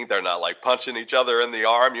gyrating, they're not like punching each other in the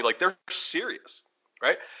arm. You're like, they're serious,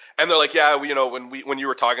 right? And they're like, "Yeah, when you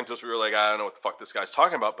were talking to us, we were like, I don't know what the fuck this guy's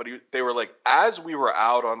talking about." But they were like, as we were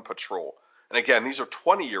out on patrol, and again, these are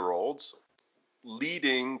 20-year-olds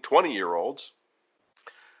leading 20-year-olds.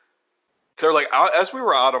 They're like, as we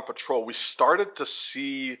were out on patrol, we started to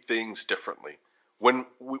see things differently.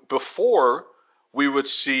 Before we would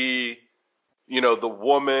see, the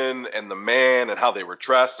woman and the man and how they were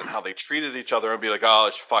dressed and how they treated each other and be like, "Oh,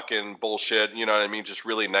 it's fucking bullshit," you know what I mean? Just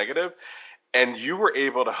really negative. And you were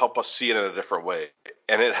able to help us see it in a different way.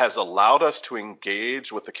 And it has allowed us to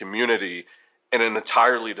engage with the community in an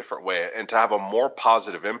entirely different way and to have a more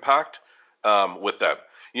positive impact with them.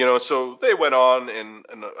 So they went on in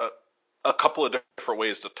a couple of different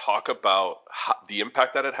ways to talk about the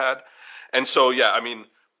impact that it had. And so, yeah, I mean,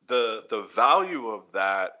 the value of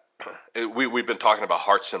that, we've been talking about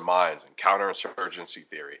hearts and minds and counterinsurgency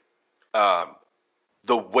theory.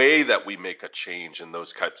 The way that we make a change in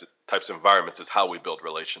those types of environments is how we build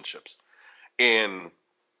relationships. And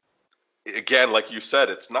again, like you said,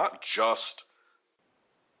 it's not just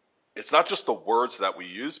the words that we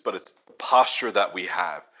use, but it's the posture that we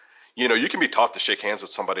have. You can be taught to shake hands with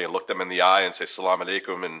somebody and look them in the eye and say salam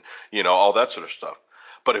alaikum and all that sort of stuff.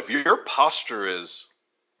 But if your posture is,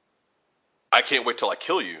 "I can't wait till I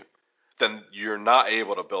kill you," then you're not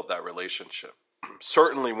able to build that relationship.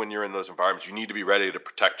 Certainly when you're in those environments, you need to be ready to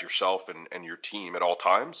protect yourself and your team at all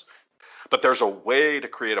times. But there's a way to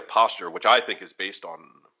create a posture, which I think is based on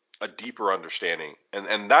a deeper understanding.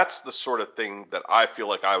 And that's the sort of thing that I feel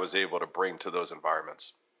like I was able to bring to those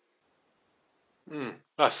environments.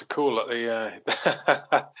 That's cool that they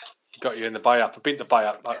got you in the BIAP. I've been to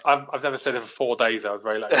BIAP. I've never stayed there for 4 days. I was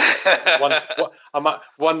very lucky.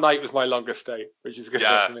 One night was my longest stay, which is good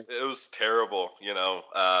for me. It was terrible,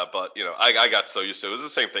 but I got so used to it. It was the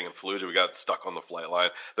same thing in Fallujah. We got stuck on the flight line.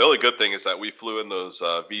 The only good thing is that we flew in those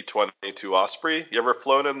V-22 Osprey. You ever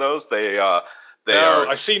flown in those? No,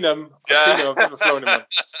 I've seen them. I've never flown in them.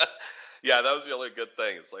 Yeah, that was the only good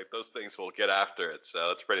thing. It's like those things will get after it,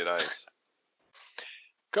 so it's pretty nice.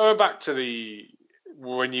 Going back to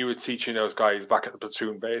when you were teaching those guys back at the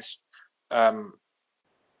platoon base, and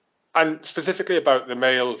specifically about the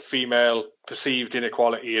male-female perceived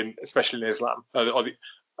inequality, and especially in Islam,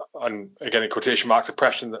 and again in quotation marks,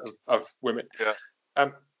 oppression of women. Yeah.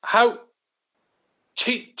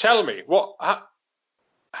 Tell me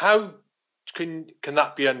how can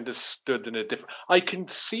that be understood in a different? I can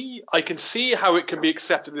see how it can be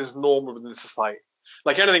accepted as normal within the society.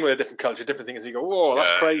 Like anything with a different culture, different things, you go, "Whoa,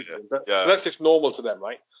 that's crazy." But that's just normal to them,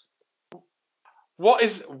 right? What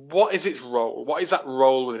is its role? What is that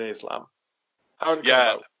role within Islam? How did it come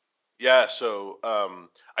about? Yeah. So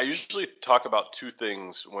I usually talk about two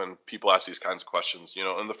things when people ask these kinds of questions,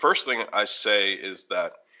 and the first thing I say is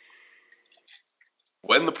that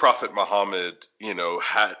when the Prophet Muhammad,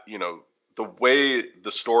 had, the way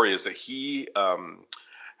the story is that he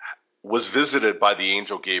was visited by the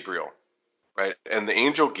angel Gabriel, right? And the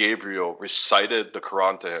angel Gabriel recited the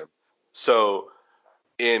Quran to him. So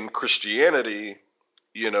in Christianity,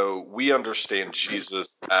 we understand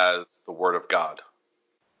Jesus as the Word of God.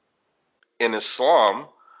 In Islam,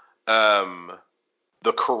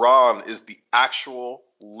 the Quran is the actual,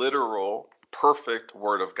 literal, perfect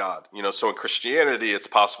Word of God. So in Christianity, it's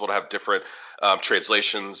possible to have different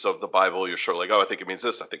translations of the Bible. You're sort of like, oh, I think it means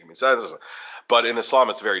this, I think it means that. But in Islam,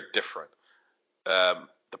 it's very different.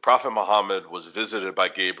 The Prophet Muhammad was visited by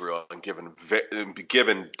Gabriel and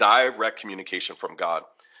given direct communication from God.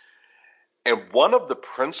 And one of the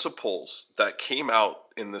principles that came out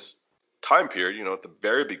in this time period, at the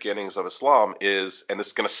very beginnings of Islam is, and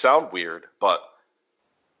it's going to sound weird, but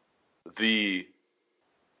the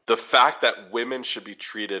fact that women should be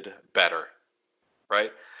treated better,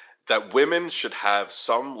 right? That women should have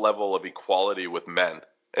some level of equality with men.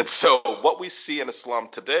 And so what we see in Islam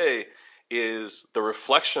today is the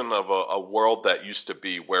reflection of a world that used to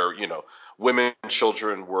be where, women and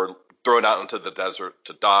children were thrown out into the desert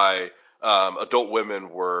to die. Adult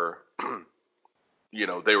women were,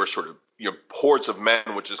 they were sort of, hordes of men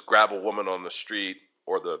would just grab a woman on the street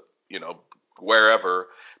or wherever,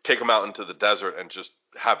 take them out into the desert and just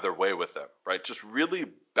have their way with them, right? Just really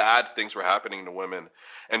bad things were happening to women.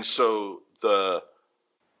 And so the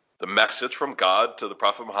message from God to the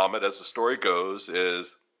Prophet Muhammad, as the story goes,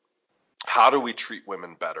 is how do we treat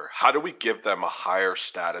women better? How do we give them a higher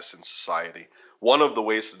status in society? One of the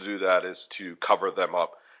ways to do that is to cover them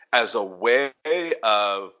up as a way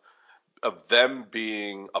of them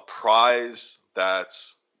being a prize that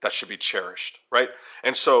should be cherished, right?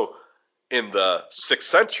 And so in the 6th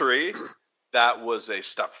century, that was a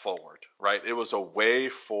step forward, right? It was a way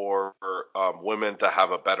for women to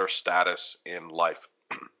have a better status in life.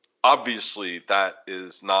 Obviously, that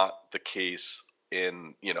is not the case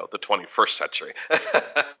in, the 21st century.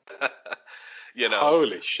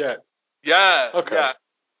 Holy shit. Yeah. Okay. Yeah.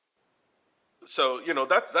 So,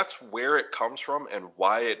 that's where it comes from and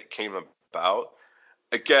why it came about.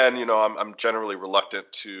 Again, I'm generally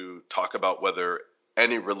reluctant to talk about whether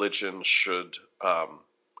any religion should or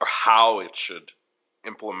how it should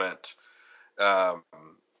implement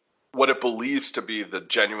what it believes to be the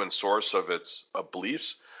genuine source of its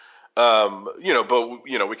beliefs. But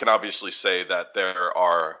we can obviously say that there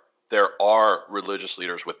are religious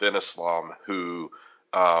leaders within Islam who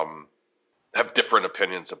have different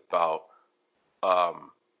opinions about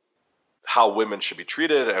how women should be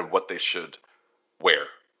treated and what they should wear.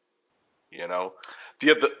 Go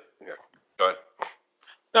ahead.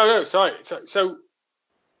 No, sorry. So,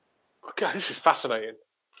 God, this is fascinating.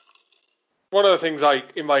 One of the things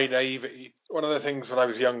in my naivety, one of the things when I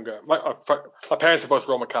was younger, my parents are both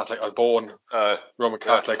Roman Catholic. I was born Roman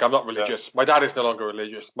Catholic. Yeah, I'm not religious. Yeah. My dad is no longer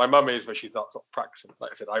religious. My mum is, but she's not sort of practicing.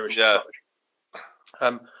 Like I said, Irish and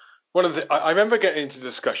Scottish. One of the, I remember getting into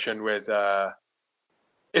discussion with,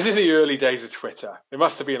 this is the early days of Twitter. It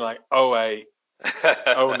must have been like 08,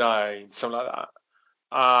 09, something like that.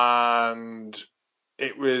 And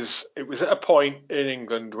it was at a point in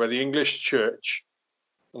England where the English church,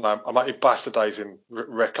 and I might be bastardizing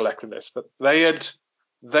recollecting this, but they had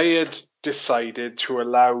decided to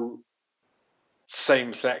allow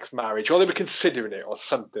same-sex marriage, or they were considering it, or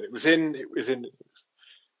something. It was in,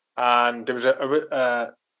 and there was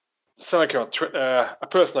someone came on Twitter, a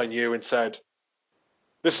person I knew, and said,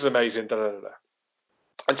 "This is amazing." Da, da, da, da.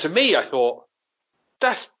 And to me, I thought,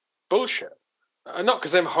 that's bullshit. And not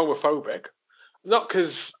because I'm homophobic, not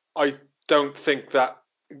because I don't think that,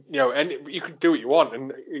 and you can do what you want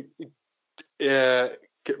and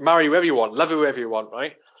marry whoever you want, love whoever you want,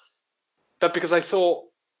 right? But because I thought,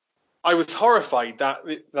 I was horrified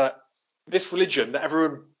that this religion that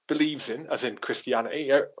everyone believes in, as in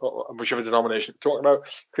Christianity, or whichever denomination talking about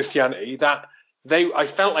Christianity, that I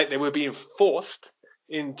felt like they were being forced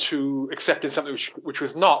into accepting something which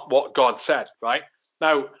was not what God said, right?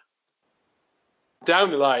 Now, down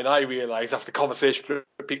the line, I realised after conversation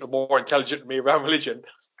with people more intelligent than me around religion,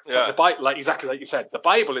 the Bible, exactly like you said, the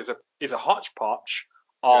Bible is a hodgepodge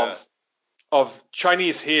of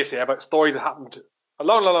Chinese hearsay about stories that happened a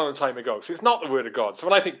long, long, long time ago. So it's not the word of God. So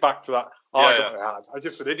when I think back to that argument I had, I was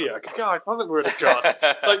just an idiot. God, it's not the word of God.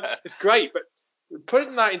 It's great, but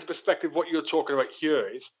putting that into perspective, what you're talking about here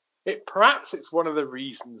is perhaps it's one of the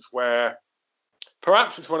reasons why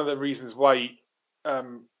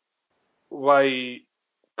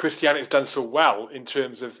Christianity's done so well in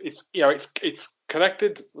terms of it's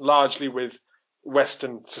connected largely with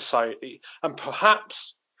Western society, and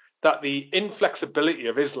perhaps that the inflexibility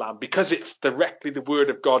of Islam, because it's directly the word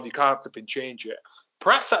of God, you can't flip and change it.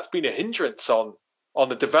 Perhaps that's been a hindrance on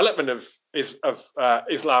the development of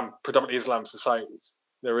Islam, predominantly Islam societies,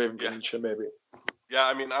 the Arabian Peninsula, maybe. Yeah,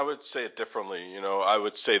 I mean, I would say it differently. I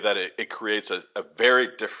would say that it creates a very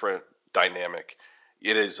different dynamic.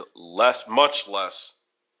 It is much less.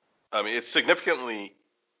 I mean, it's significantly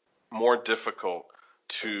more difficult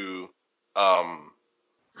to um,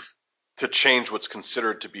 to change what's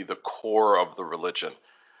considered to be the core of the religion.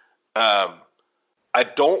 Um, I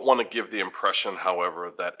don't want to give the impression,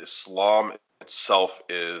 however, that Islam itself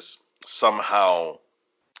is somehow,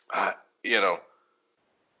 uh, you know,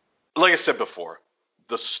 like I said before,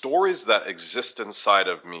 the stories that exist inside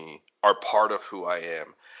of me are part of who I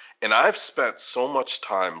am. And I've spent so much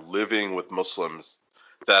time living with Muslims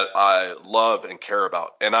that I love and care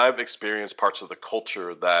about. And I've experienced parts of the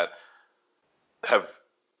culture have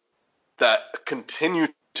that continue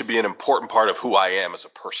to be an important part of who I am as a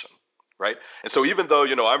person, right? And so even though,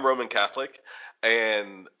 I'm Roman Catholic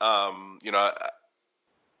and I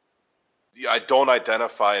don't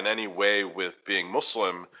identify in any way with being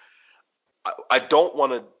Muslim, I don't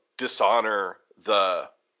want to dishonor the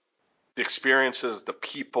experiences, the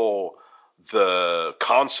people, the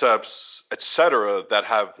concepts, etc., that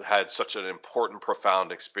have had such an important,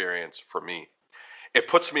 profound experience for me. It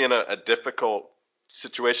puts me in a difficult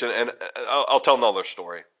situation, and I'll tell another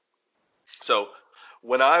story. So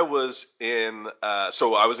when I was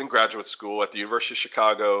I was in graduate school at the University of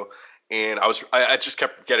Chicago, and I just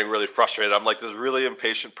kept getting really frustrated. I'm like this really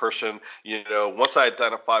impatient person. Once I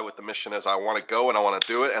identify what the mission is, I want to go and I want to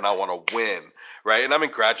do it and I want to win, right? And I'm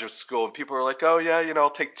in graduate school, and people are like, oh yeah, I'll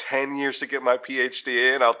take 10 years to get my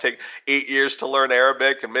PhD in. I'll take 8 years to learn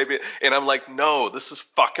Arabic, and I'm like, no, this is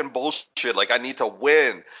fucking bullshit. Like I need to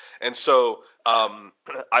win. And so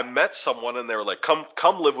I met someone, and they were like,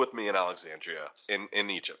 come live with me in Alexandria in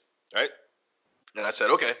Egypt, right? And I said,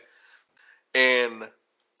 okay. And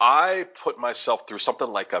I put myself through something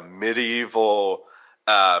like a medieval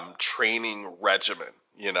training regimen.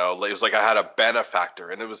 It was like I had a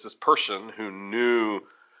benefactor, and it was this person who knew,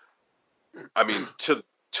 I mean, to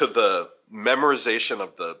the memorization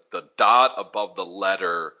of the dot above the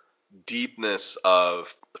letter deepness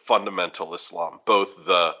of fundamental Islam, both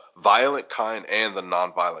the violent kind and the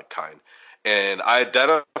nonviolent kind. And I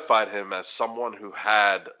identified him as someone who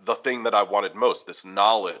had the thing that I wanted most, this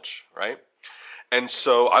knowledge, right? And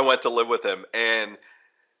so I went to live with him, and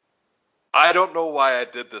I don't know why I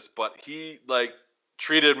did this, but he like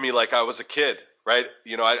treated me like I was a kid, right?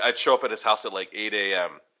 I'd show up at his house at like 8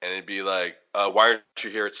 a.m. and he'd be like, why aren't you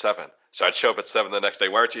here at 7? So I'd show up at 7 the next day.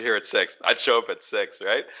 Why aren't you here at 6? I'd show up at 6,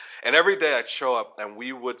 right? And every day I'd show up, and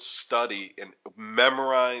we would study and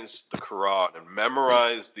memorize the Quran and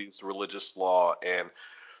memorize these religious law. And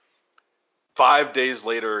 5 days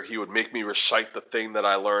later, he would make me recite the thing that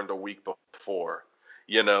I learned a week before,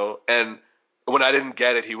 and when I didn't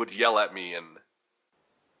get it, he would yell at me, and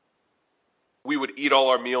we would eat all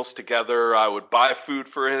our meals together. I would buy food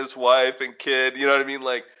for his wife and kid. You know what I mean?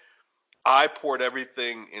 Like, I poured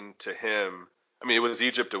everything into him. I mean, it was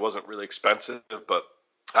Egypt. It wasn't really expensive, but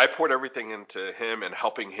I poured everything into him and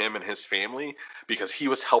helping him and his family because he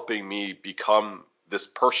was helping me become this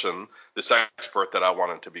person, this expert that I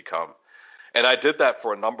wanted to become. And I did that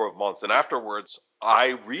for a number of months. And afterwards, I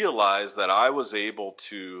realized that I was able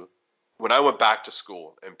to, when I went back to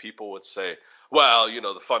school and people would say, well,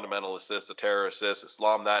 the fundamentalist this, the terrorist this,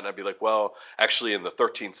 Islam that. And I'd be like, well, actually in the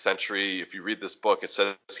 13th century, if you read this book, it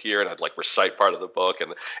says here, and I'd like recite part of the book.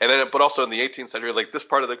 But also in the 18th century, like this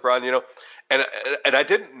part of the Quran, and I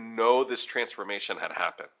didn't know this transformation had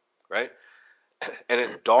happened, right? And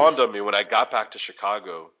it dawned on me when I got back to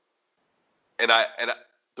Chicago, and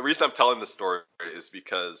the reason I'm telling this story is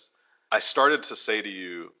because I started to say to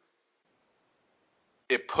you,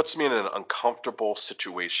 it puts me in an uncomfortable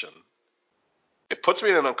situation. It puts me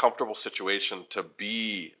in an uncomfortable situation to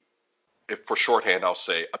be, if for shorthand, I'll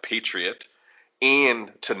say a patriot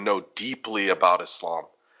and to know deeply about Islam.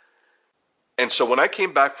 And so when I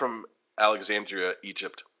came back from Alexandria,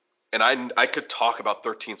 Egypt, and I could talk about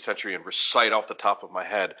 13th century and recite off the top of my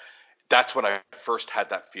head, that's when I first had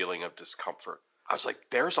that feeling of discomfort. I was like,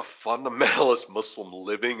 there's a fundamentalist Muslim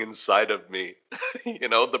living inside of me.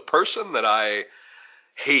 The person that I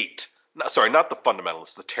hate, not the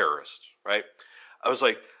fundamentalist, the terrorist, right? I was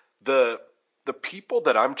like, the people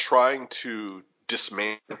that I'm trying to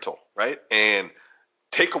dismantle, right? And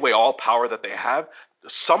take away all power that they have,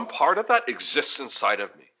 some part of that exists inside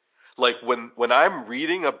of me. Like when I'm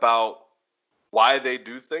reading about why they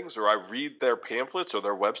do things, or I read their pamphlets or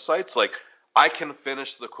their websites, like I can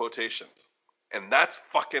finish the quotation, and that's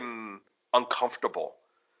fucking uncomfortable,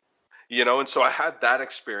 you know. And so I had that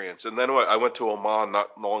experience, and then I went to Oman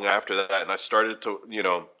not long after that, and I started to, you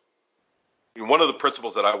know, one of the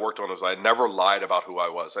principles that I worked on is I never lied about who I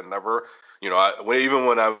was. I never, you know, even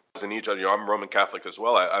when I was in Egypt, you know, I'm Roman Catholic as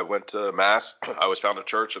well. I went to mass, I was found a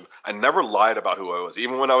church, and I never lied about who I was,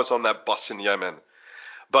 even when I was on that bus in Yemen.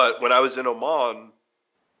 But when I was in Oman,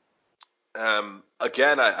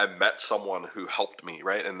 again, I met someone who helped me,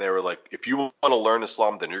 right? And they were like, if you want to learn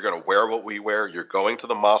Islam, then you're going to wear what we wear. You're going to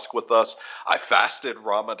the mosque with us. I fasted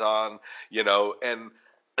Ramadan, you know, and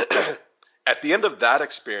at the end of that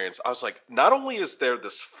experience, I was like, not only is there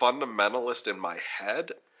this fundamentalist in my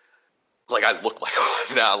head, like I look like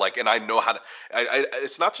one now, like, and I know how to,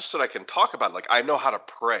 it's not just that I can talk about it, like I know how to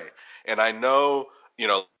pray, and I know, you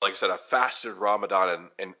know, like I said, I fasted Ramadan,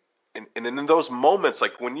 and in those moments,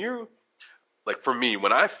 like when you, like for me,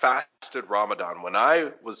 when I fasted Ramadan,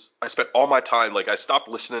 I spent all my time, like I stopped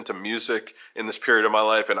listening to music in this period of my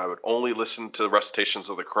life, and I would only listen to recitations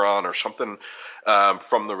of the Quran or something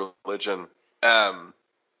from the religion. Um,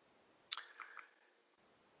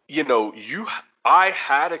 you know, I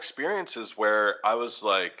had experiences where I was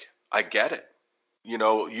like, I get it. You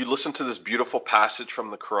know, you listen to this beautiful passage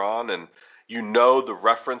from the Quran, and you know the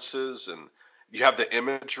references, and you have the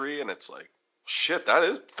imagery, and it's like, shit, that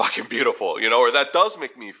is fucking beautiful, you know, or that does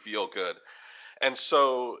make me feel good. And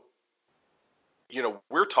so, you know,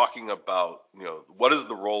 we're talking about, you know, what is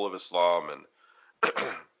the role of Islam, and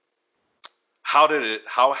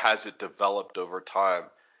how has it developed over time?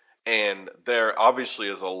 And there obviously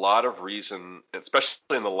is a lot of reason, especially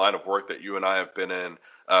in the line of work that you and I have been in,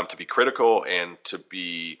 to be critical and to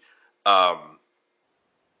be um,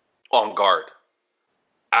 on guard.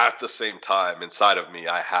 At the same time, inside of me,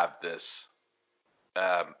 I have this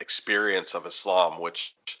experience of Islam,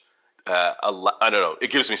 which I don't know. It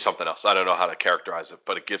gives me something else. I don't know how to characterize it,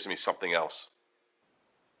 but it gives me something else.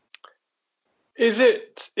 Is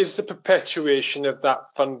the perpetuation of that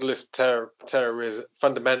fundamentalist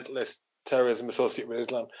terrorism associated with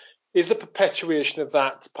Islam? Is the perpetuation of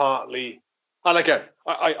that partly? And again,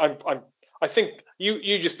 I think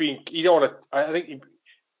you just being, you don't want to. I think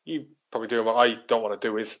you probably doing what I don't want to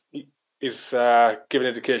do is give an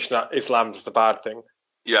indication that Islam's the bad thing.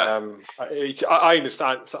 Yeah. I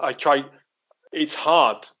understand. So I try. It's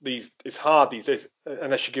hard these days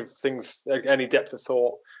unless you give things any depth of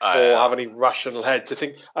thought or have any rational head to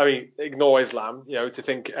think. I mean, ignore Islam. You know, to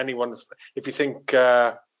think anyone's. If you think,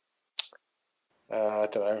 I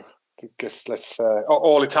don't know. I guess let's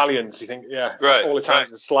all Italians. You think, yeah, right, all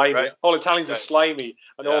Italians are slimy. Right, all Italians are slimy,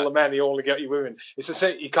 and all the men, they only get you women. It's the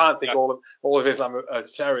same. You can't think all of Islam are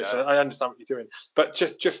terrorists. I understand what you're doing, but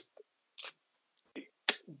just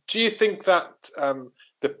do you think that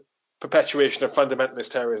the perpetuation of fundamentalist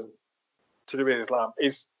terrorism to do with Islam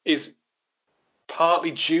is partly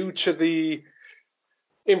due to the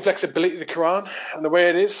inflexibility of the Quran and the way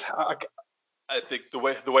it is? I think the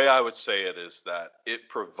way I would say it is that it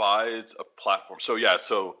provides a platform. So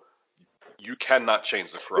you cannot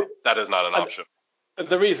change the Quran. That is not an option.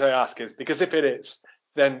 The reason I ask is because if it is,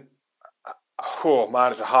 then oh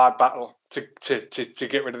man, it's a hard battle to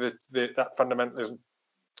get rid of that fundamentalism.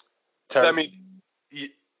 Terrorism. I mean,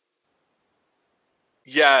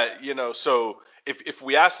 yeah, you know, so if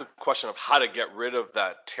we ask the question of how to get rid of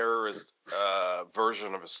that terrorist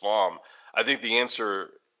version of Islam, I think the answer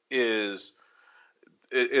is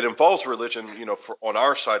it involves religion, you know, on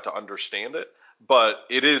our side to understand it, but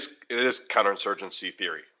it is counterinsurgency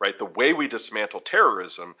theory, right? The way we dismantle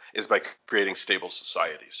terrorism is by creating stable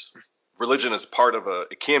societies. Religion is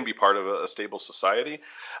it can be part of a stable society,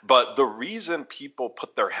 but the reason people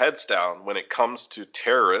put their heads down when it comes to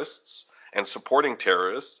terrorists and supporting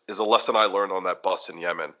terrorists is a lesson I learned on that bus in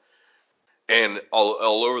Yemen and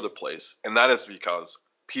all over the place. And that is because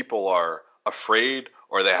people are afraid,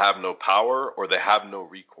 or they have no power, or they have no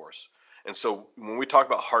recourse. And so when we talk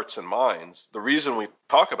about hearts and minds, the reason we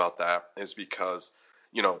talk about that is because,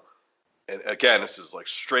 you know, and again, this is like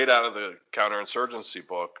straight out of the counterinsurgency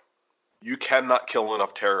book, you cannot kill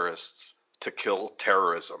enough terrorists to kill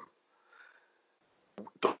terrorism.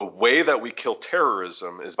 The way that we kill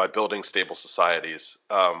terrorism is by building stable societies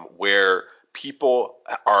where people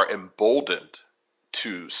are emboldened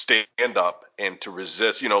to stand up and to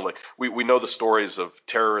resist. You know, like we know the stories of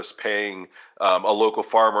terrorists paying a local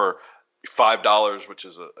farmer $5, which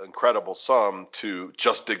is an incredible sum, to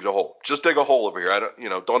just dig the hole. Just dig a hole over here. I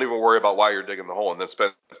don't even worry about why you're digging the hole, and then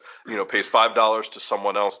pays $5 to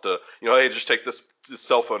someone else to, hey, just take this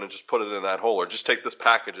cell phone and just put it in that hole, or just take this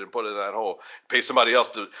package and put it in that hole. Pay somebody else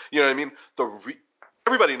to, you know what I mean?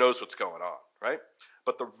 Everybody knows what's going on, right?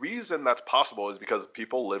 But the reason that's possible is because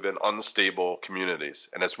people live in unstable communities,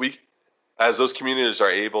 and as those communities are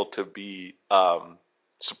able to be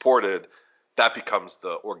supported, that becomes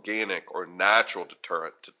the organic or natural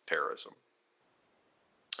deterrent to terrorism.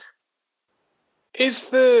 Is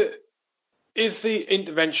the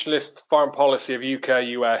interventionist foreign policy of UK,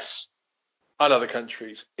 US, and other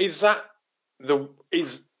countries, is that the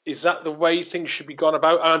way things should be gone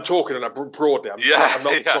about? And I'm talking on a broadly. I'm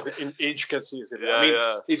not talking in intricacies.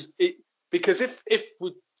 Is it because if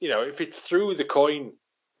it's through the coin,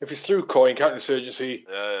 if it's through counterinsurgency,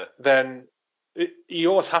 then you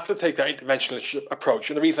always have to take that interventionist approach.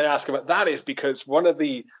 And the reason I ask about that is because one of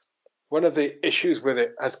the issues with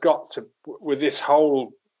it has got to with this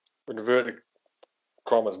whole inverted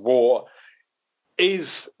commas war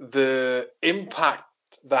is the impact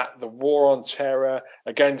that the war on terror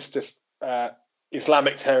against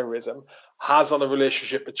Islamic terrorism has on the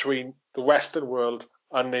relationship between the Western world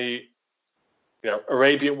and the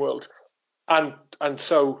Arabian world, and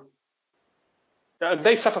so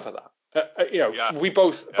they suffer for that. We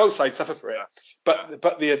both sides suffer for it.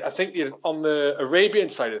 But I think on the Arabian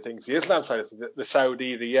side of things, the Islam side of things, the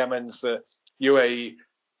Saudi, the Yemens, the UAE,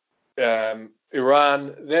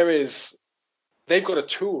 Iran, they've got a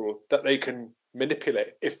tool that they can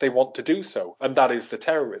manipulate if they want to do so, and that is the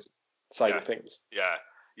terrorism side of things.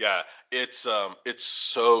 Yeah, it's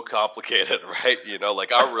so complicated, right?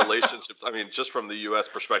 Like our relationships. I mean, just from the U.S.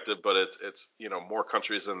 perspective, but it's more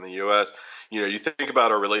countries than the U.S. You think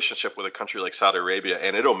about our relationship with a country like Saudi Arabia,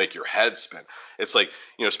 and it'll make your head spin. It's like,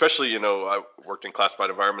 especially I worked in classified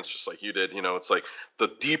environments just like you did. It's like the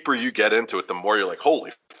deeper you get into it, the more you're like,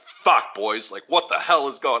 holy fuck, boys! Like, what the hell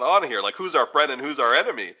is going on here? Like, who's our friend and who's our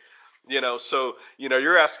enemy? So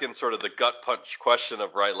you're asking sort of the gut punch question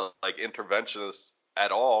of, right, like interventionists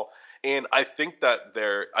at all. And I think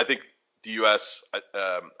the U.S.,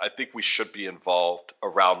 I think we should be involved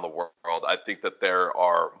around the world. I think that there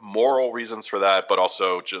are moral reasons for that, but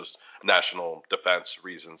also just national defense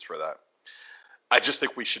reasons for that. I just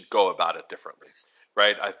think we should go about it differently,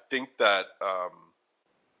 right? I think that,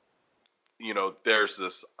 there's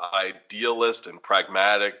this idealist and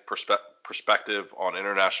pragmatic perspective on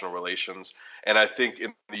international relations. And I think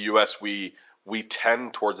in the U.S., we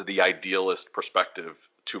tend towards the idealist perspective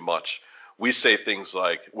too much. We say things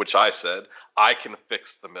like, which I said, I can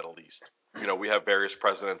fix the Middle East. We have various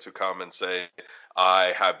presidents who come and say,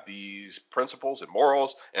 I have these principles and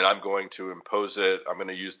morals, and I'm going to impose it. I'm going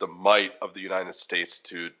to use the might of the United States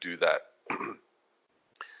to do that.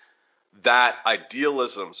 That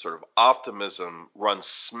idealism, sort of optimism, runs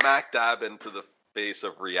smack dab into the face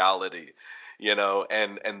of reality,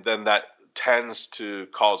 and then that tends to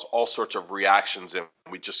cause all sorts of reactions, and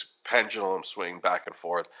we just pendulum swing back and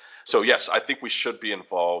forth. So yes, I think we should be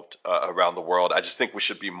involved around the world. I just think we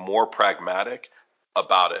should be more pragmatic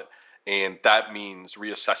about it, and that means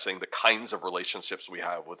reassessing the kinds of relationships we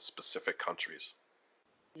have with specific countries.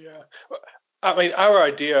 Yeah, I mean, our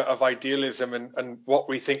idea of idealism and what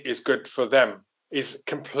we think is good for them is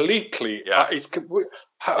completely.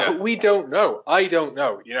 We don't know. I don't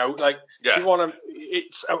know. If you want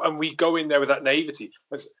to, and we go in there with that naivety.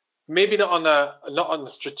 Maybe not on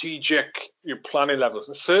the strategic planning levels,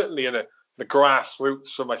 and certainly in the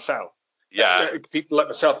grassroots for myself. Yeah, people like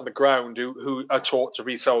myself on the ground who are taught to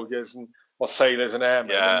be soldiers or sailors and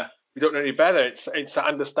airmen. Yeah. And we don't know any better. It's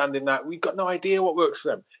understanding that we've got no idea what works for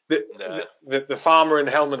them. The farmer in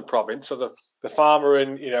Helmand province, or the farmer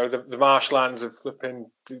in the marshlands of flipping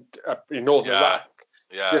in northern Iraq.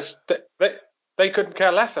 Yeah. Just they couldn't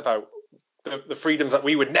care less about the freedoms that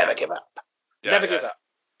we would never give up. Give up.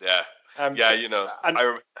 Yeah.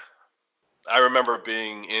 I remember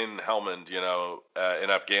being in Helmand, in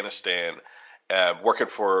Afghanistan, working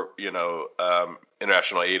for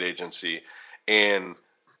International Aid Agency, and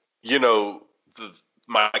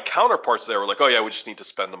my counterparts there were like, oh yeah, we just need to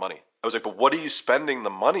spend the money. I was like, but what are you spending the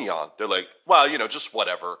money on? They're like, well, just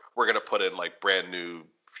whatever. We're gonna put in like brand new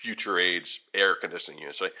future age air conditioning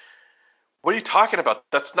units. Like, what are you talking about?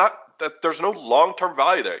 That's not that. There's no long term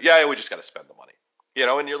value there. Yeah, we just got to spend the money.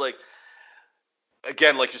 And you're like,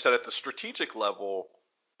 again, like you said, at the strategic level,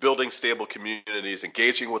 building stable communities,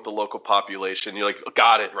 engaging with the local population, you're like,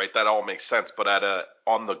 got it, right? That all makes sense. But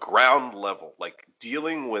on the ground level, like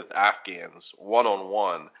dealing with Afghans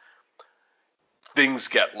one-on-one, things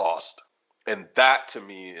get lost. And that to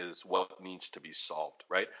me is what needs to be solved,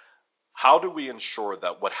 right? How do we ensure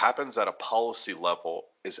that what happens at a policy level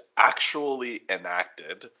is actually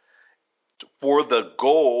enacted for the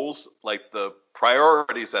goals, like the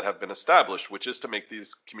priorities that have been established, which is to make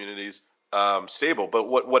these communities stable. But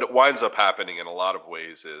what it winds up happening in a lot of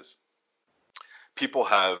ways is people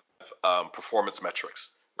have performance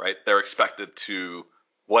metrics, right? They're expected to,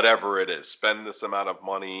 whatever it is, spend this amount of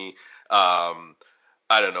money, I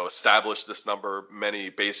don't know, establish this number, many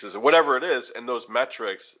bases, or whatever it is, and those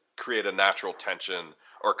metrics create a natural tension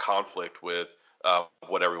or conflict with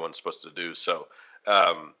what everyone's supposed to do. So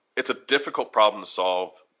it's a difficult problem to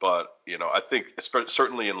solve, but I think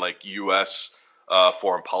certainly in like U.S.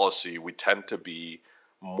 Foreign policy, we tend to be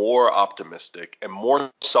more optimistic and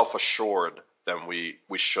more self-assured than we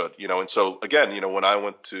should. And so again, when I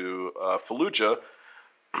went to Fallujah,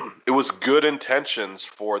 it was good intentions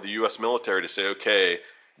for the U.S. military to say, okay,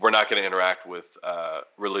 we're not going to interact with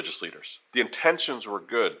religious leaders. The intentions were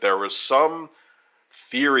good. There was some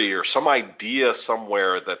theory or some idea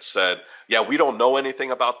somewhere that said, yeah, we don't know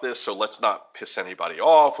anything about this, so let's not piss anybody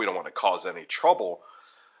off. We don't want to cause any trouble.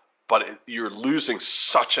 But you're losing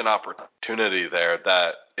such an opportunity there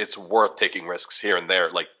that it's worth taking risks here and there,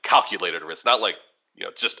 like calculated risks, not like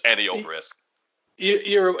just any old risk.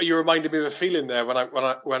 You reminded me of a feeling there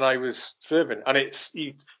when I was serving, and it's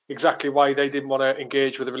exactly why they didn't want to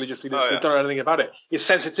engage with the religious leaders. They don't know anything about it. It's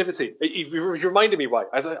sensitivity. You reminded me why.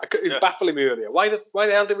 It was baffling me earlier. Why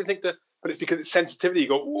the hell did we think that? But it's because it's sensitivity. You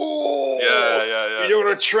go, whoa, yeah. You're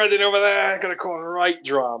going to tread in over there, going to cause right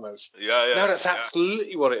dramas. Yeah. No, that's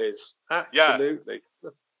absolutely what it is. Absolutely.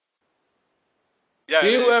 Yeah. Do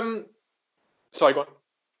you Sorry, go on.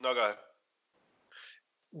 No, go ahead.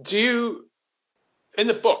 Do you? In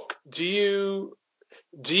the book, do you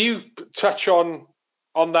touch on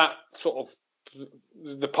that sort of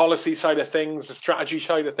the policy side of things, the strategy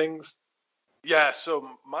side of things? Yeah. So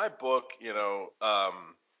my book, the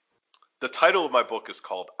title of my book is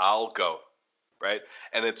called "I'll Go," right?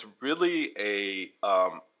 And it's really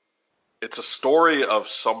it's a story of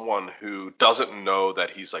someone who doesn't know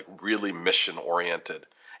that he's like really mission oriented.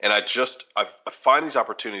 And I find these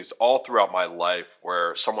opportunities all throughout my life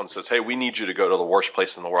where someone says, hey, we need you to go to the worst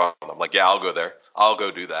place in the world. And I'm like, yeah, I'll go there. I'll go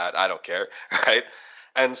do that. I don't care. Right.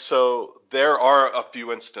 And so there are a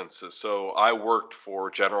few instances. So I worked for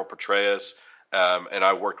General Petraeus, and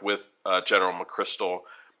I worked with General McChrystal.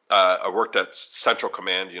 I worked at Central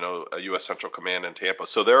Command, a U.S. Central Command in Tampa.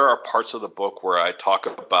 So there are parts of the book where I talk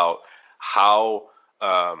about how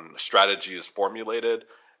strategy is formulated.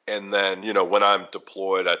 And then, when I'm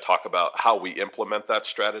deployed, I talk about how we implement that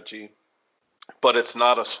strategy. But it's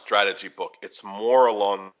not a strategy book. It's more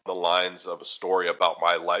along the lines of a story about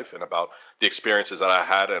my life and about the experiences that I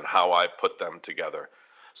had and how I put them together.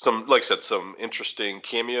 Like I said, some interesting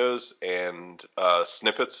cameos and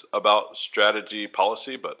snippets about strategy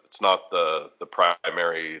policy, but it's not the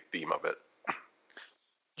primary theme of it.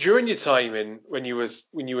 During your time when you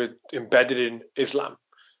were embedded in Islam,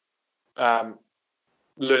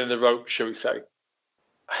 learning the ropes, shall we say,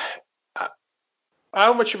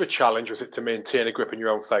 how much of a challenge was it to maintain a grip on your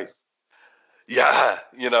own faith? Yeah,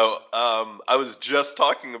 I was just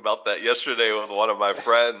talking about that yesterday with one of my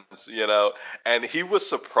friends, and he was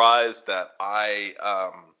surprised that I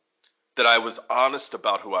was honest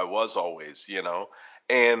about who I was always,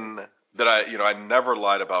 and that I never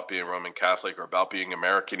lied about being Roman Catholic or about being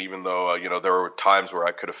American, even though, there were times where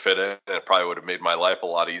I could have fit in and it probably would have made my life a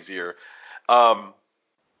lot easier.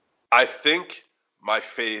 I think my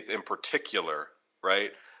faith in particular,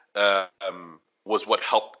 right, was what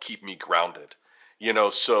helped keep me grounded.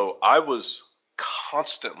 So I was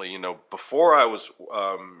constantly, before I was,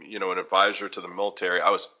 an advisor to the military,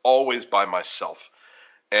 I was always by myself,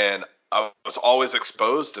 and I was always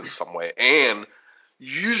exposed in some way. And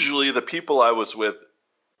usually the people I was with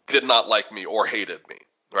did not like me or hated me,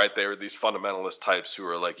 right? They were these fundamentalist types who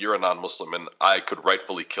were like, you're a non-Muslim and I could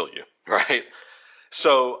rightfully kill you, right?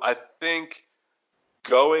 So I think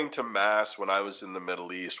going to mass when I was in the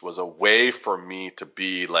Middle East was a way for me to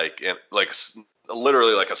be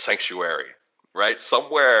literally like a sanctuary, right?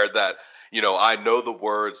 Somewhere that, I know the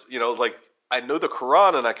words, like I know the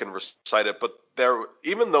Quran and I can recite it, but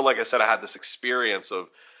even though, like I said, I had this experience of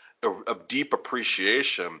deep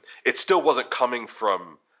appreciation, it still wasn't coming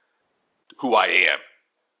from who I am.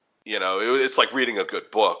 It's like reading a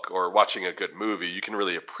good book or watching a good movie. You can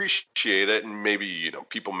really appreciate it, and maybe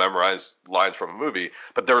people memorize lines from a movie,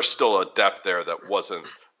 but there was still a depth there that wasn't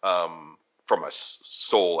from my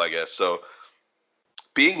soul, I guess. So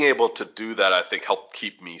being able to do that, I think, helped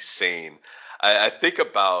keep me sane. I think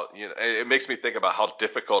about, it makes me think about how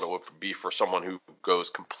difficult it would be for someone who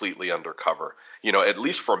goes completely undercover. At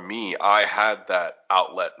least for me, I had that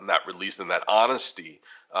outlet and that release and that honesty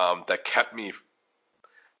that kept me.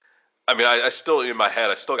 I mean, I still, in my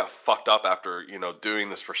head, I still got fucked up after,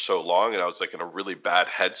 doing this for so long, and I was like in a really bad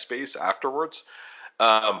headspace afterwards.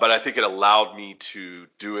 But I think it allowed me to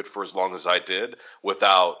do it for as long as I did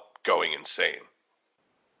without going insane.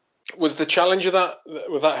 Was the challenge of that,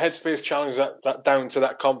 with that headspace challenge, that down to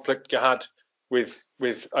that conflict you had with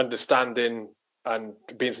understanding and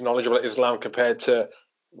being so knowledgeable of Islam compared to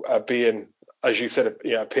being, as you said,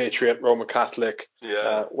 a patriot, Roman Catholic,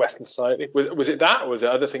 Western society? Was it that, or was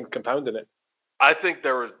there other things compounding it? I think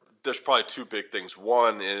there's probably two big things.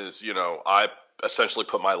 One is, I essentially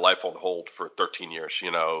put my life on hold for 13 years.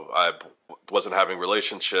 I wasn't having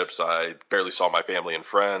relationships. I barely saw my family and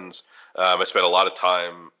friends. I spent a lot of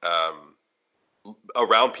time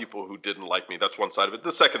around people who didn't like me. That's one side of it.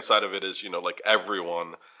 The second side of it is, like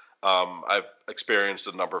everyone, I've experienced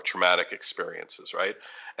a number of traumatic experiences, right?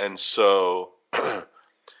 And so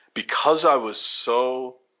because I was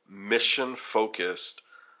so mission focused,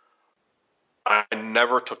 I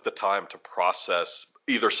never took the time to process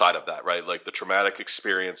either side of that, right? Like the traumatic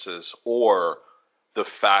experiences or the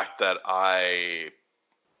fact that I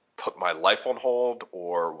put my life on hold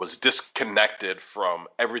or was disconnected from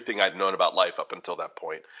everything I'd known about life up until that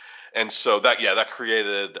point. And so that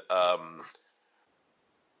created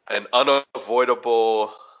an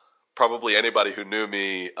unavoidable, probably anybody who knew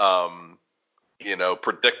me,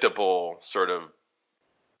 predictable sort of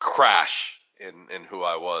crash in who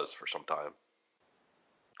I was for some time.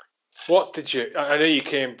 What did you? I know you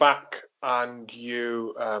came back and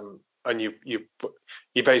you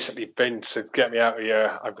basically been to get me out of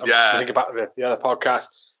here. I'm thinking about the other podcast.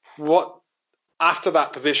 What after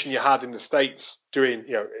that position you had in the States doing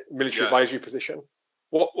military advisory position?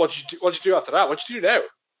 What did you do after that? What did you do now?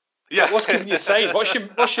 Yeah, what's keeping you sane? What's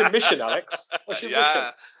your mission, Alex? What's your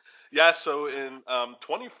mission? Yeah. So in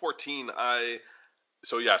 2014,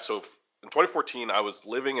 in 2014, I was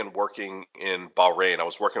living and working in Bahrain. I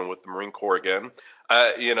was working with the Marine Corps again,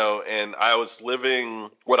 and I was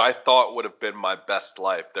living what I thought would have been my best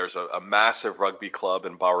life. There's a massive rugby club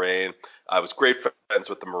in Bahrain. I was great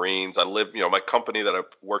friends with the Marines. I lived, my company that I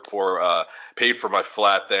worked for paid for my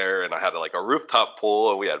flat there, and I had like a rooftop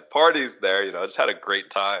pool, and we had parties there. I just had a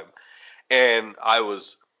great time, and I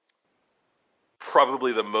was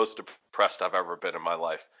probably the most depressed I've ever been in my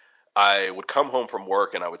life. I would come home from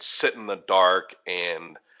work and I would sit in the dark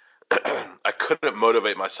and I couldn't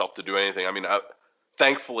motivate myself to do anything. I mean,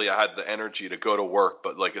 thankfully I had the energy to go to work,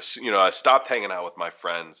 but I stopped hanging out with my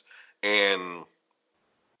friends and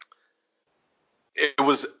it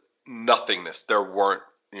was nothingness. There weren't,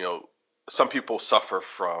 some people suffer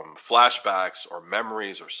from flashbacks or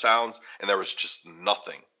memories or sounds, and there was just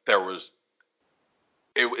nothing.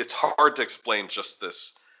 It's hard to explain just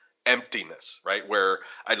this emptiness, right? Where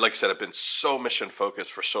like I said, I've been so mission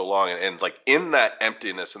focused for so long, and like in that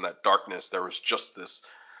emptiness, in that darkness, there was just this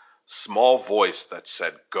small voice that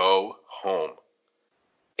said, "Go home."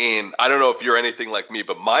 And I don't know if you're anything like me,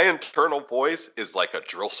 but my internal voice is like a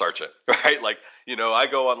drill sergeant, right? Like, I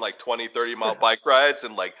go on like 20, 30 mile bike rides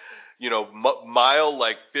and like, mile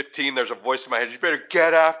like 15, there's a voice in my head. You better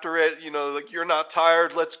get after it. Like you're not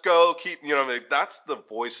tired. Let's go. Keep, that's the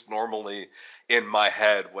voice normally in my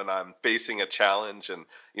head when I'm facing a challenge and,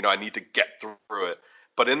 I need to get through it.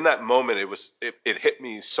 But in that moment, it hit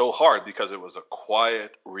me so hard because it was a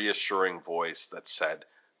quiet, reassuring voice that said,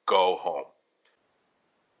 "Go home."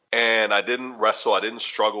 And I didn't wrestle. I didn't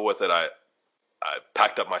struggle with it. I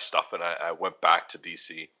packed up my stuff and I went back to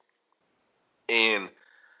DC. And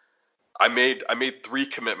I made 3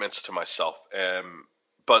 commitments to myself.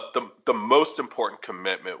 But the most important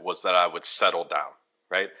commitment was that I would settle down,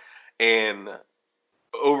 right? And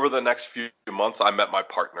over the next few months, I met my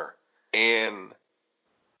partner. And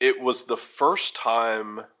it was the first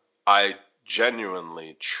time I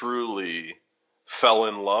genuinely, truly fell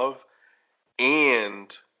in love,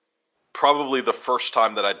 and probably the first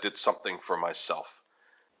time that I did something for myself.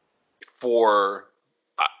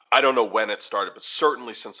 I don't know when it started, but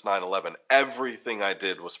certainly since 9/11, everything I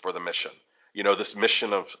did was for the mission. This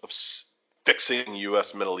mission of fixing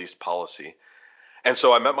U.S. Middle East policy. And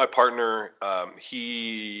so I met my partner.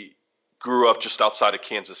 He grew up just outside of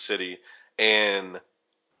Kansas City, and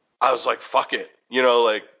I was like, fuck it.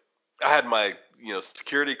 Like I had my,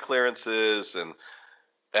 security clearances and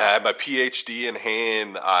I had my PhD in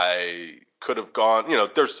hand. I could have gone,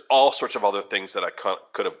 there's all sorts of other things that I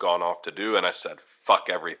could have gone off to do. And I said, fuck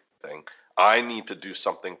everything. I need to do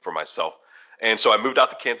something for myself. And so I moved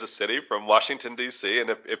out to Kansas City from Washington, D.C.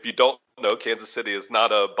 And if you don't know, Kansas City is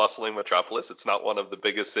not a bustling metropolis. It's not one of the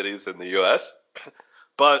biggest cities in the U.S.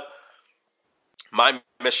 But my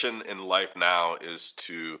mission in life now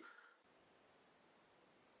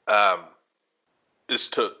um, is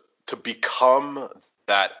to become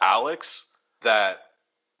that Alex that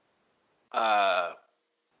that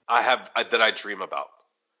I dream about.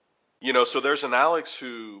 So there's an Alex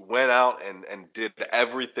who went out and did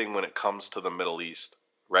everything when it comes to the Middle East,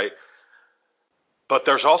 right? But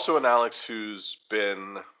there's also an Alex who's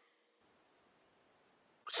been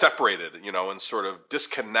separated, and sort of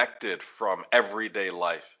disconnected from everyday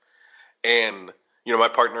life. And, my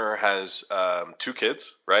partner has 2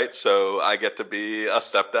 kids, right? So I get to be a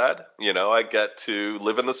stepdad, I get to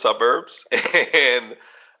live in the suburbs and,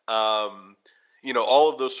 all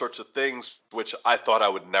of those sorts of things, which I thought I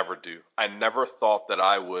would never do. I never thought that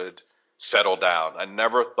I would settle down. I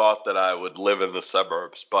never thought that I would live in the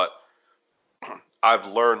suburbs, but I've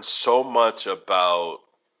learned so much about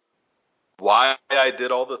why I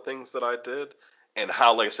did all the things that I did and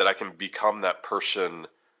how, like I said, I can become that person.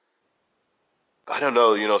 I don't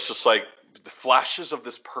know, it's just like the flashes of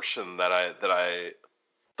this person that I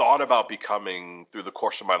thought about becoming through the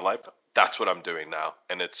course of my life. That's what I'm doing now.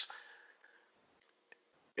 And it's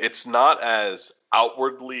not as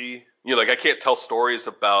outwardly, like I can't tell stories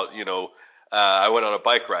about, I went on a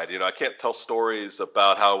bike ride, I can't tell stories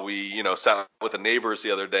about how we, sat with the neighbors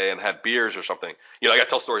the other day and had beers or something. I got to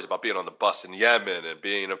tell stories about being on the bus in Yemen and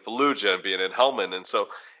being in Fallujah and being in Helmand. And so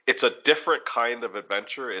it's a different kind of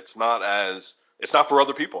adventure. It's not for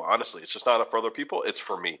other people, honestly. It's just not for other people. It's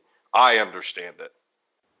for me. I understand it.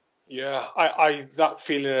 Yeah, I that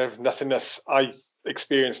feeling of nothingness, I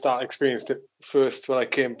experienced it first when I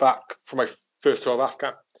came back from my first tour of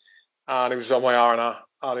Afghan, and it was on my R&R,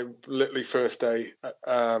 and it literally first day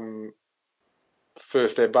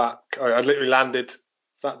back, I literally landed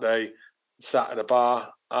that day, sat at a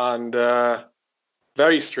bar, and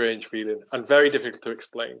very strange feeling and very difficult to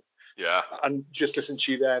explain. Yeah. And just listen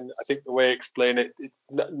to you then, I think the way I explain it,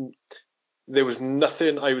 there was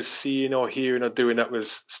nothing I was seeing or hearing or doing that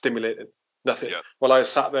was stimulating. Nothing. Yeah. While I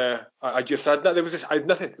sat there, I just had there was I had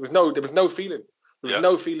nothing. There was no feeling. There was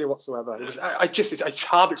no feeling whatsoever. It was it's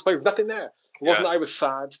hard to explain. Nothing there. It wasn't that I was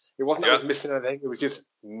sad. It wasn't that I was missing anything. It was just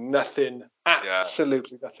nothing.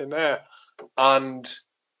 Absolutely nothing there. And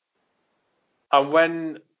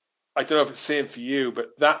when, I don't know if it's the same for you,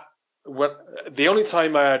 but the only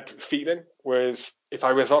time I had feeling was if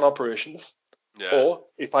I was on operations, or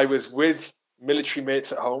if I was with military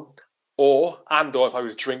mates at home, or if I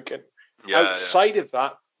was drinking. Outside of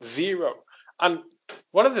that, zero. And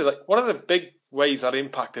one of the big ways that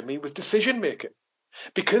impacted me was decision making,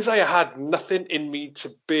 because I had nothing in me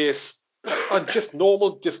to base on just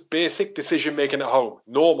basic decision making at home.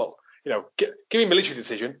 Normal, give me a military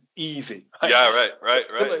decision, easy.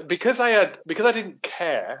 Right. Because I didn't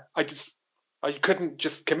care. I couldn't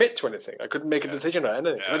just commit to anything. I couldn't make a decision on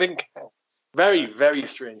anything because I didn't care. Very, very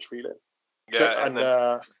strange feeling.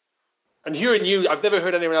 Yeah, and hearing you, I've never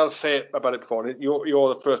heard anyone else say about it before.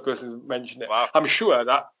 You're the first person to mention it. Wow. I'm sure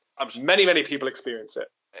that many, many people experience it.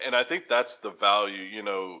 And I think that's the value.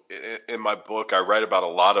 In my book, I write about a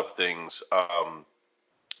lot of things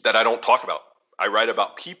that I don't talk about. I write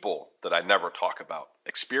about people that I never talk about,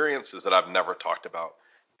 experiences that I've never talked about.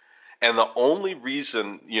 And the only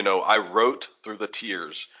reason, I wrote through the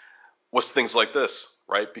tears was things like this,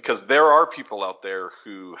 right? Because there are people out there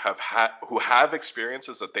who have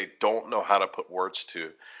experiences that they don't know how to put words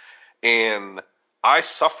to. And I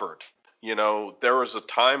suffered. There was a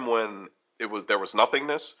time when there was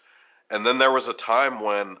nothingness, and then there was a time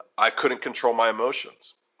when I couldn't control my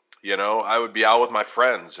emotions. I would be out with my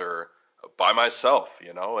friends or by myself,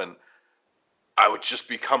 and I would just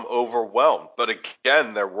become overwhelmed. But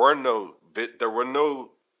again, there was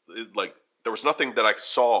nothing that I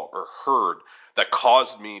saw or heard that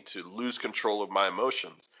caused me to lose control of my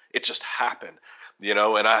emotions. It just happened,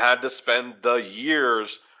 and I had to spend the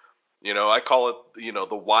years, I call it,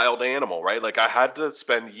 the wild animal, right? Like I had to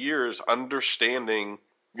spend years understanding,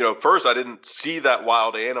 first I didn't see that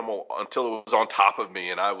wild animal until it was on top of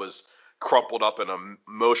me and I was crumpled up in an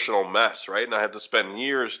emotional mess, right? And I had to spend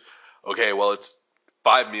years, okay, well, it's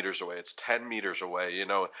 5 meters away, it's 10 meters away,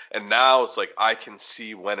 and now it's like I can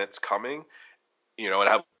see when it's coming, and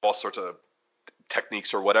have all sorts of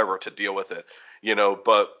techniques or whatever to deal with it,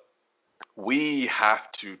 but we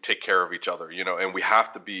have to take care of each other, and we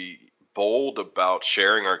have to be bold about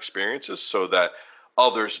sharing our experiences so that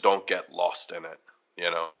others don't get lost in it,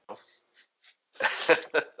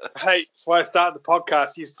 Hey, that's why I started the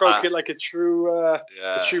podcast. You spoke it like a true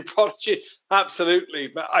prodigy. Absolutely.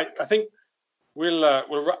 But I think we'll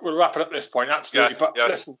wrap it up at this point. Absolutely. But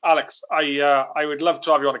listen, Alex, I would love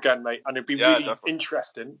to have you on again, mate. And it'd be really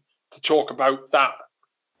interesting to talk about that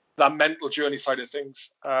mental journey side of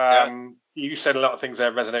things. You said a lot of things there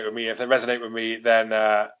resonate with me. If they resonate with me, then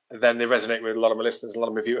they resonate with a lot of my listeners, a lot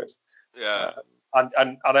of my viewers. Yeah.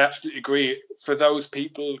 And I absolutely agree. For those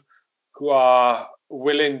people who are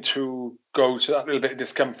willing to go to that little bit of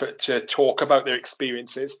discomfort to talk about their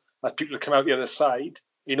experiences as people come out the other side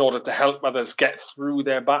in order to help others get through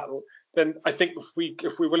their battle, then I think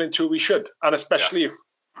if we're willing to, we should. And especially if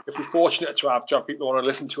we're fortunate to have people who want to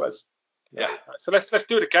listen to us. Yeah. So let's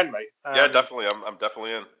do it again, mate. Yeah, definitely. I'm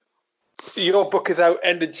definitely in. Your book is out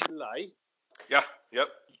end of July. Yeah. Yep.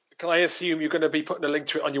 Can I assume you're going to be putting a link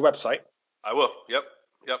to it on your website? I will. Yep.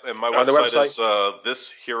 And my website is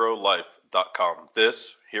thisherolife.com.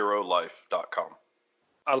 Thisherolife.com.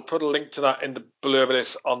 I'll put a link to that in the blurb of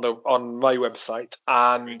this on my website.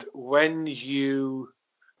 And when the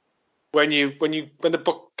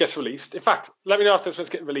book gets released, in fact, let me know if this one's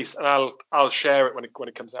getting released, and I'll share it when it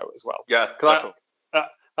comes out as well. Yeah, definitely.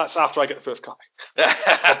 That's after I get the first copy.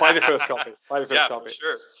 I'll buy the first copy. Copy.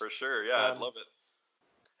 For sure. Yeah, I'd love it.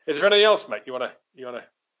 Is there anything else, mate? You wanna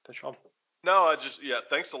touch on? No,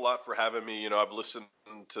 thanks a lot for having me. I've listened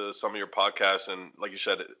to some of your podcasts, and like you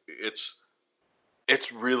said, it's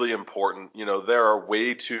really important. There are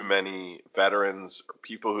way too many veterans or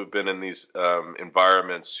people who've been in these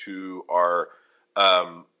environments who are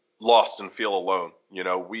lost and feel alone.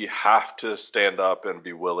 We have to stand up and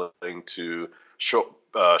be willing to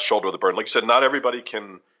shoulder the burden. Like you said, not everybody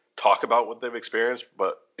can talk about what they've experienced,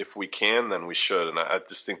 but if we can, then we should. And I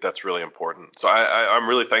just think that's really important. So I'm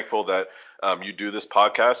really thankful that you do this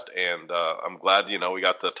podcast, and I'm glad, we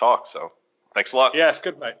got to talk. So thanks a lot. Yeah, it's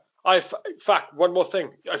good, mate. In fact, one more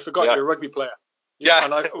thing. I forgot you're a rugby player. Yeah.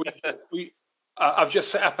 And I've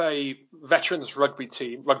just set up a veterans rugby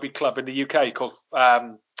club in the UK called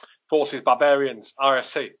Forces Barbarians,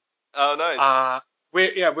 RSC. Oh, nice.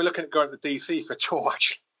 We're looking at going to DC for a tour,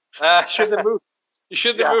 actually. You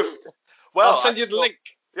should have moved. Well, I'll send you the link.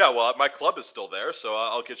 Yeah, well, my club is still there, so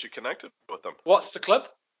I'll get you connected with them. What's the club?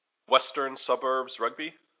 Western Suburbs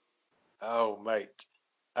Rugby. Oh, mate.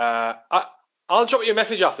 I'll drop you a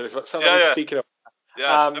message after this. Speaking of.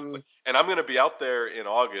 Yeah, definitely. And I'm going to be out there in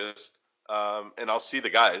August, and I'll see the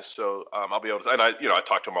guys. So I'll be able to. And I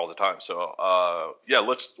talk to them all the time. So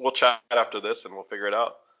we'll chat after this, and we'll figure it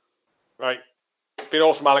out. Right. It's been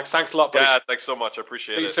awesome, Alex. Thanks a lot, buddy. Yeah, thanks so much. I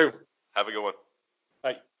appreciate it. See you soon. Have a good one.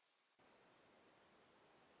 Bye.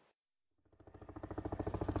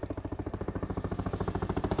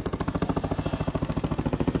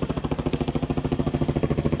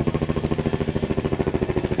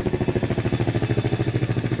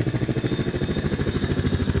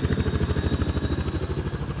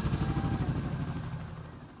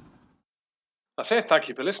 That's it. Thank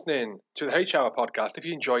you for listening to the H Hour podcast. If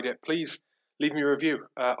you enjoyed it, please leave me a review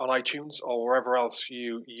on iTunes or wherever else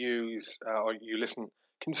you use or you listen,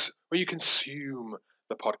 or you consume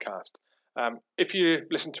the podcast. If you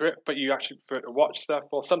listen to it, but you actually prefer to watch stuff,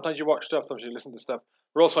 well, sometimes you watch stuff, sometimes you listen to stuff.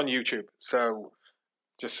 We're also on YouTube, so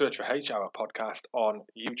just search for H Hour podcast on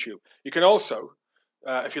YouTube. You can also,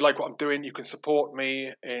 if you like what I'm doing, you can support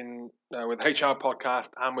me with the H Hour podcast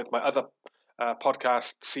and with my other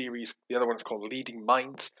podcast series. The other one is called Leading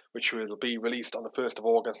Minds, which will be released on the 1st of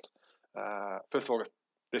August. 1st of August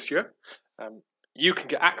this year. You can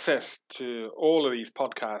get access to all of these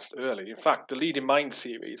podcasts early. In fact, the Leading Minds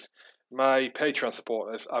series, my Patreon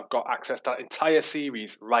supporters, I've got access to that entire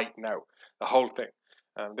series right now, the whole thing.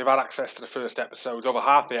 They've had access to the first episodes, over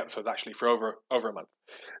half the episodes actually, for over a month.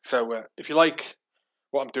 So if you like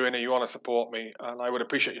what I'm doing and you want to support me, and I would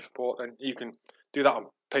appreciate your support, then you can do that on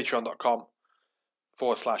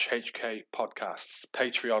patreon.com/HK podcasts.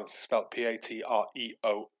 Patreon spelled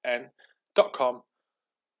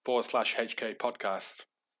patreon.com/HK podcasts.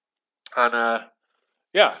 And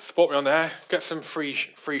support me on there. Get some free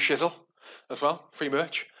shizzle as well, free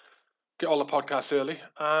merch. Get all the podcasts early,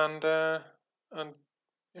 and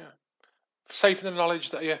safe in the knowledge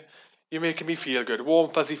that you're making me feel good. Warm,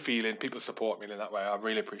 fuzzy feeling. People support me in that way. I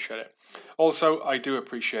really appreciate it. Also, I do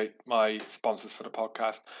appreciate my sponsors for the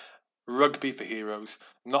podcast. Rugby for Heroes,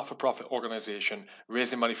 not-for-profit organisation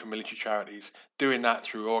raising money for military charities, doing that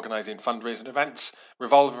through organising fundraising events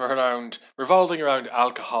revolving around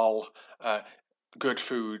alcohol, good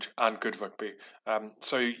food and good rugby.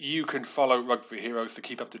 So you can follow Rugby Heroes to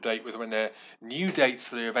keep up to date with when their new dates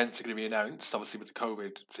for their events are going to be announced. Obviously, with the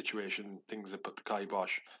COVID situation, things have put the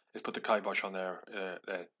kibosh. It's put the kibosh on their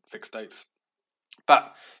fixed dates.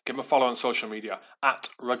 But give them a follow on social media at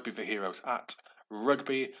Rugby for Heroes, at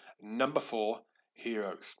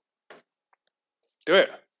Rugby4Heroes. Do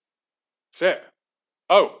it. That's it.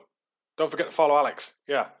 Oh, don't forget to follow Alex.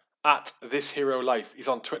 Yeah, at This Hero Life. He's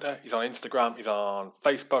on Twitter, he's on Instagram, he's on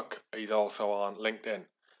Facebook, he's also on LinkedIn.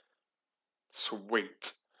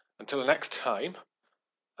 Sweet. Until the next time,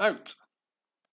 out.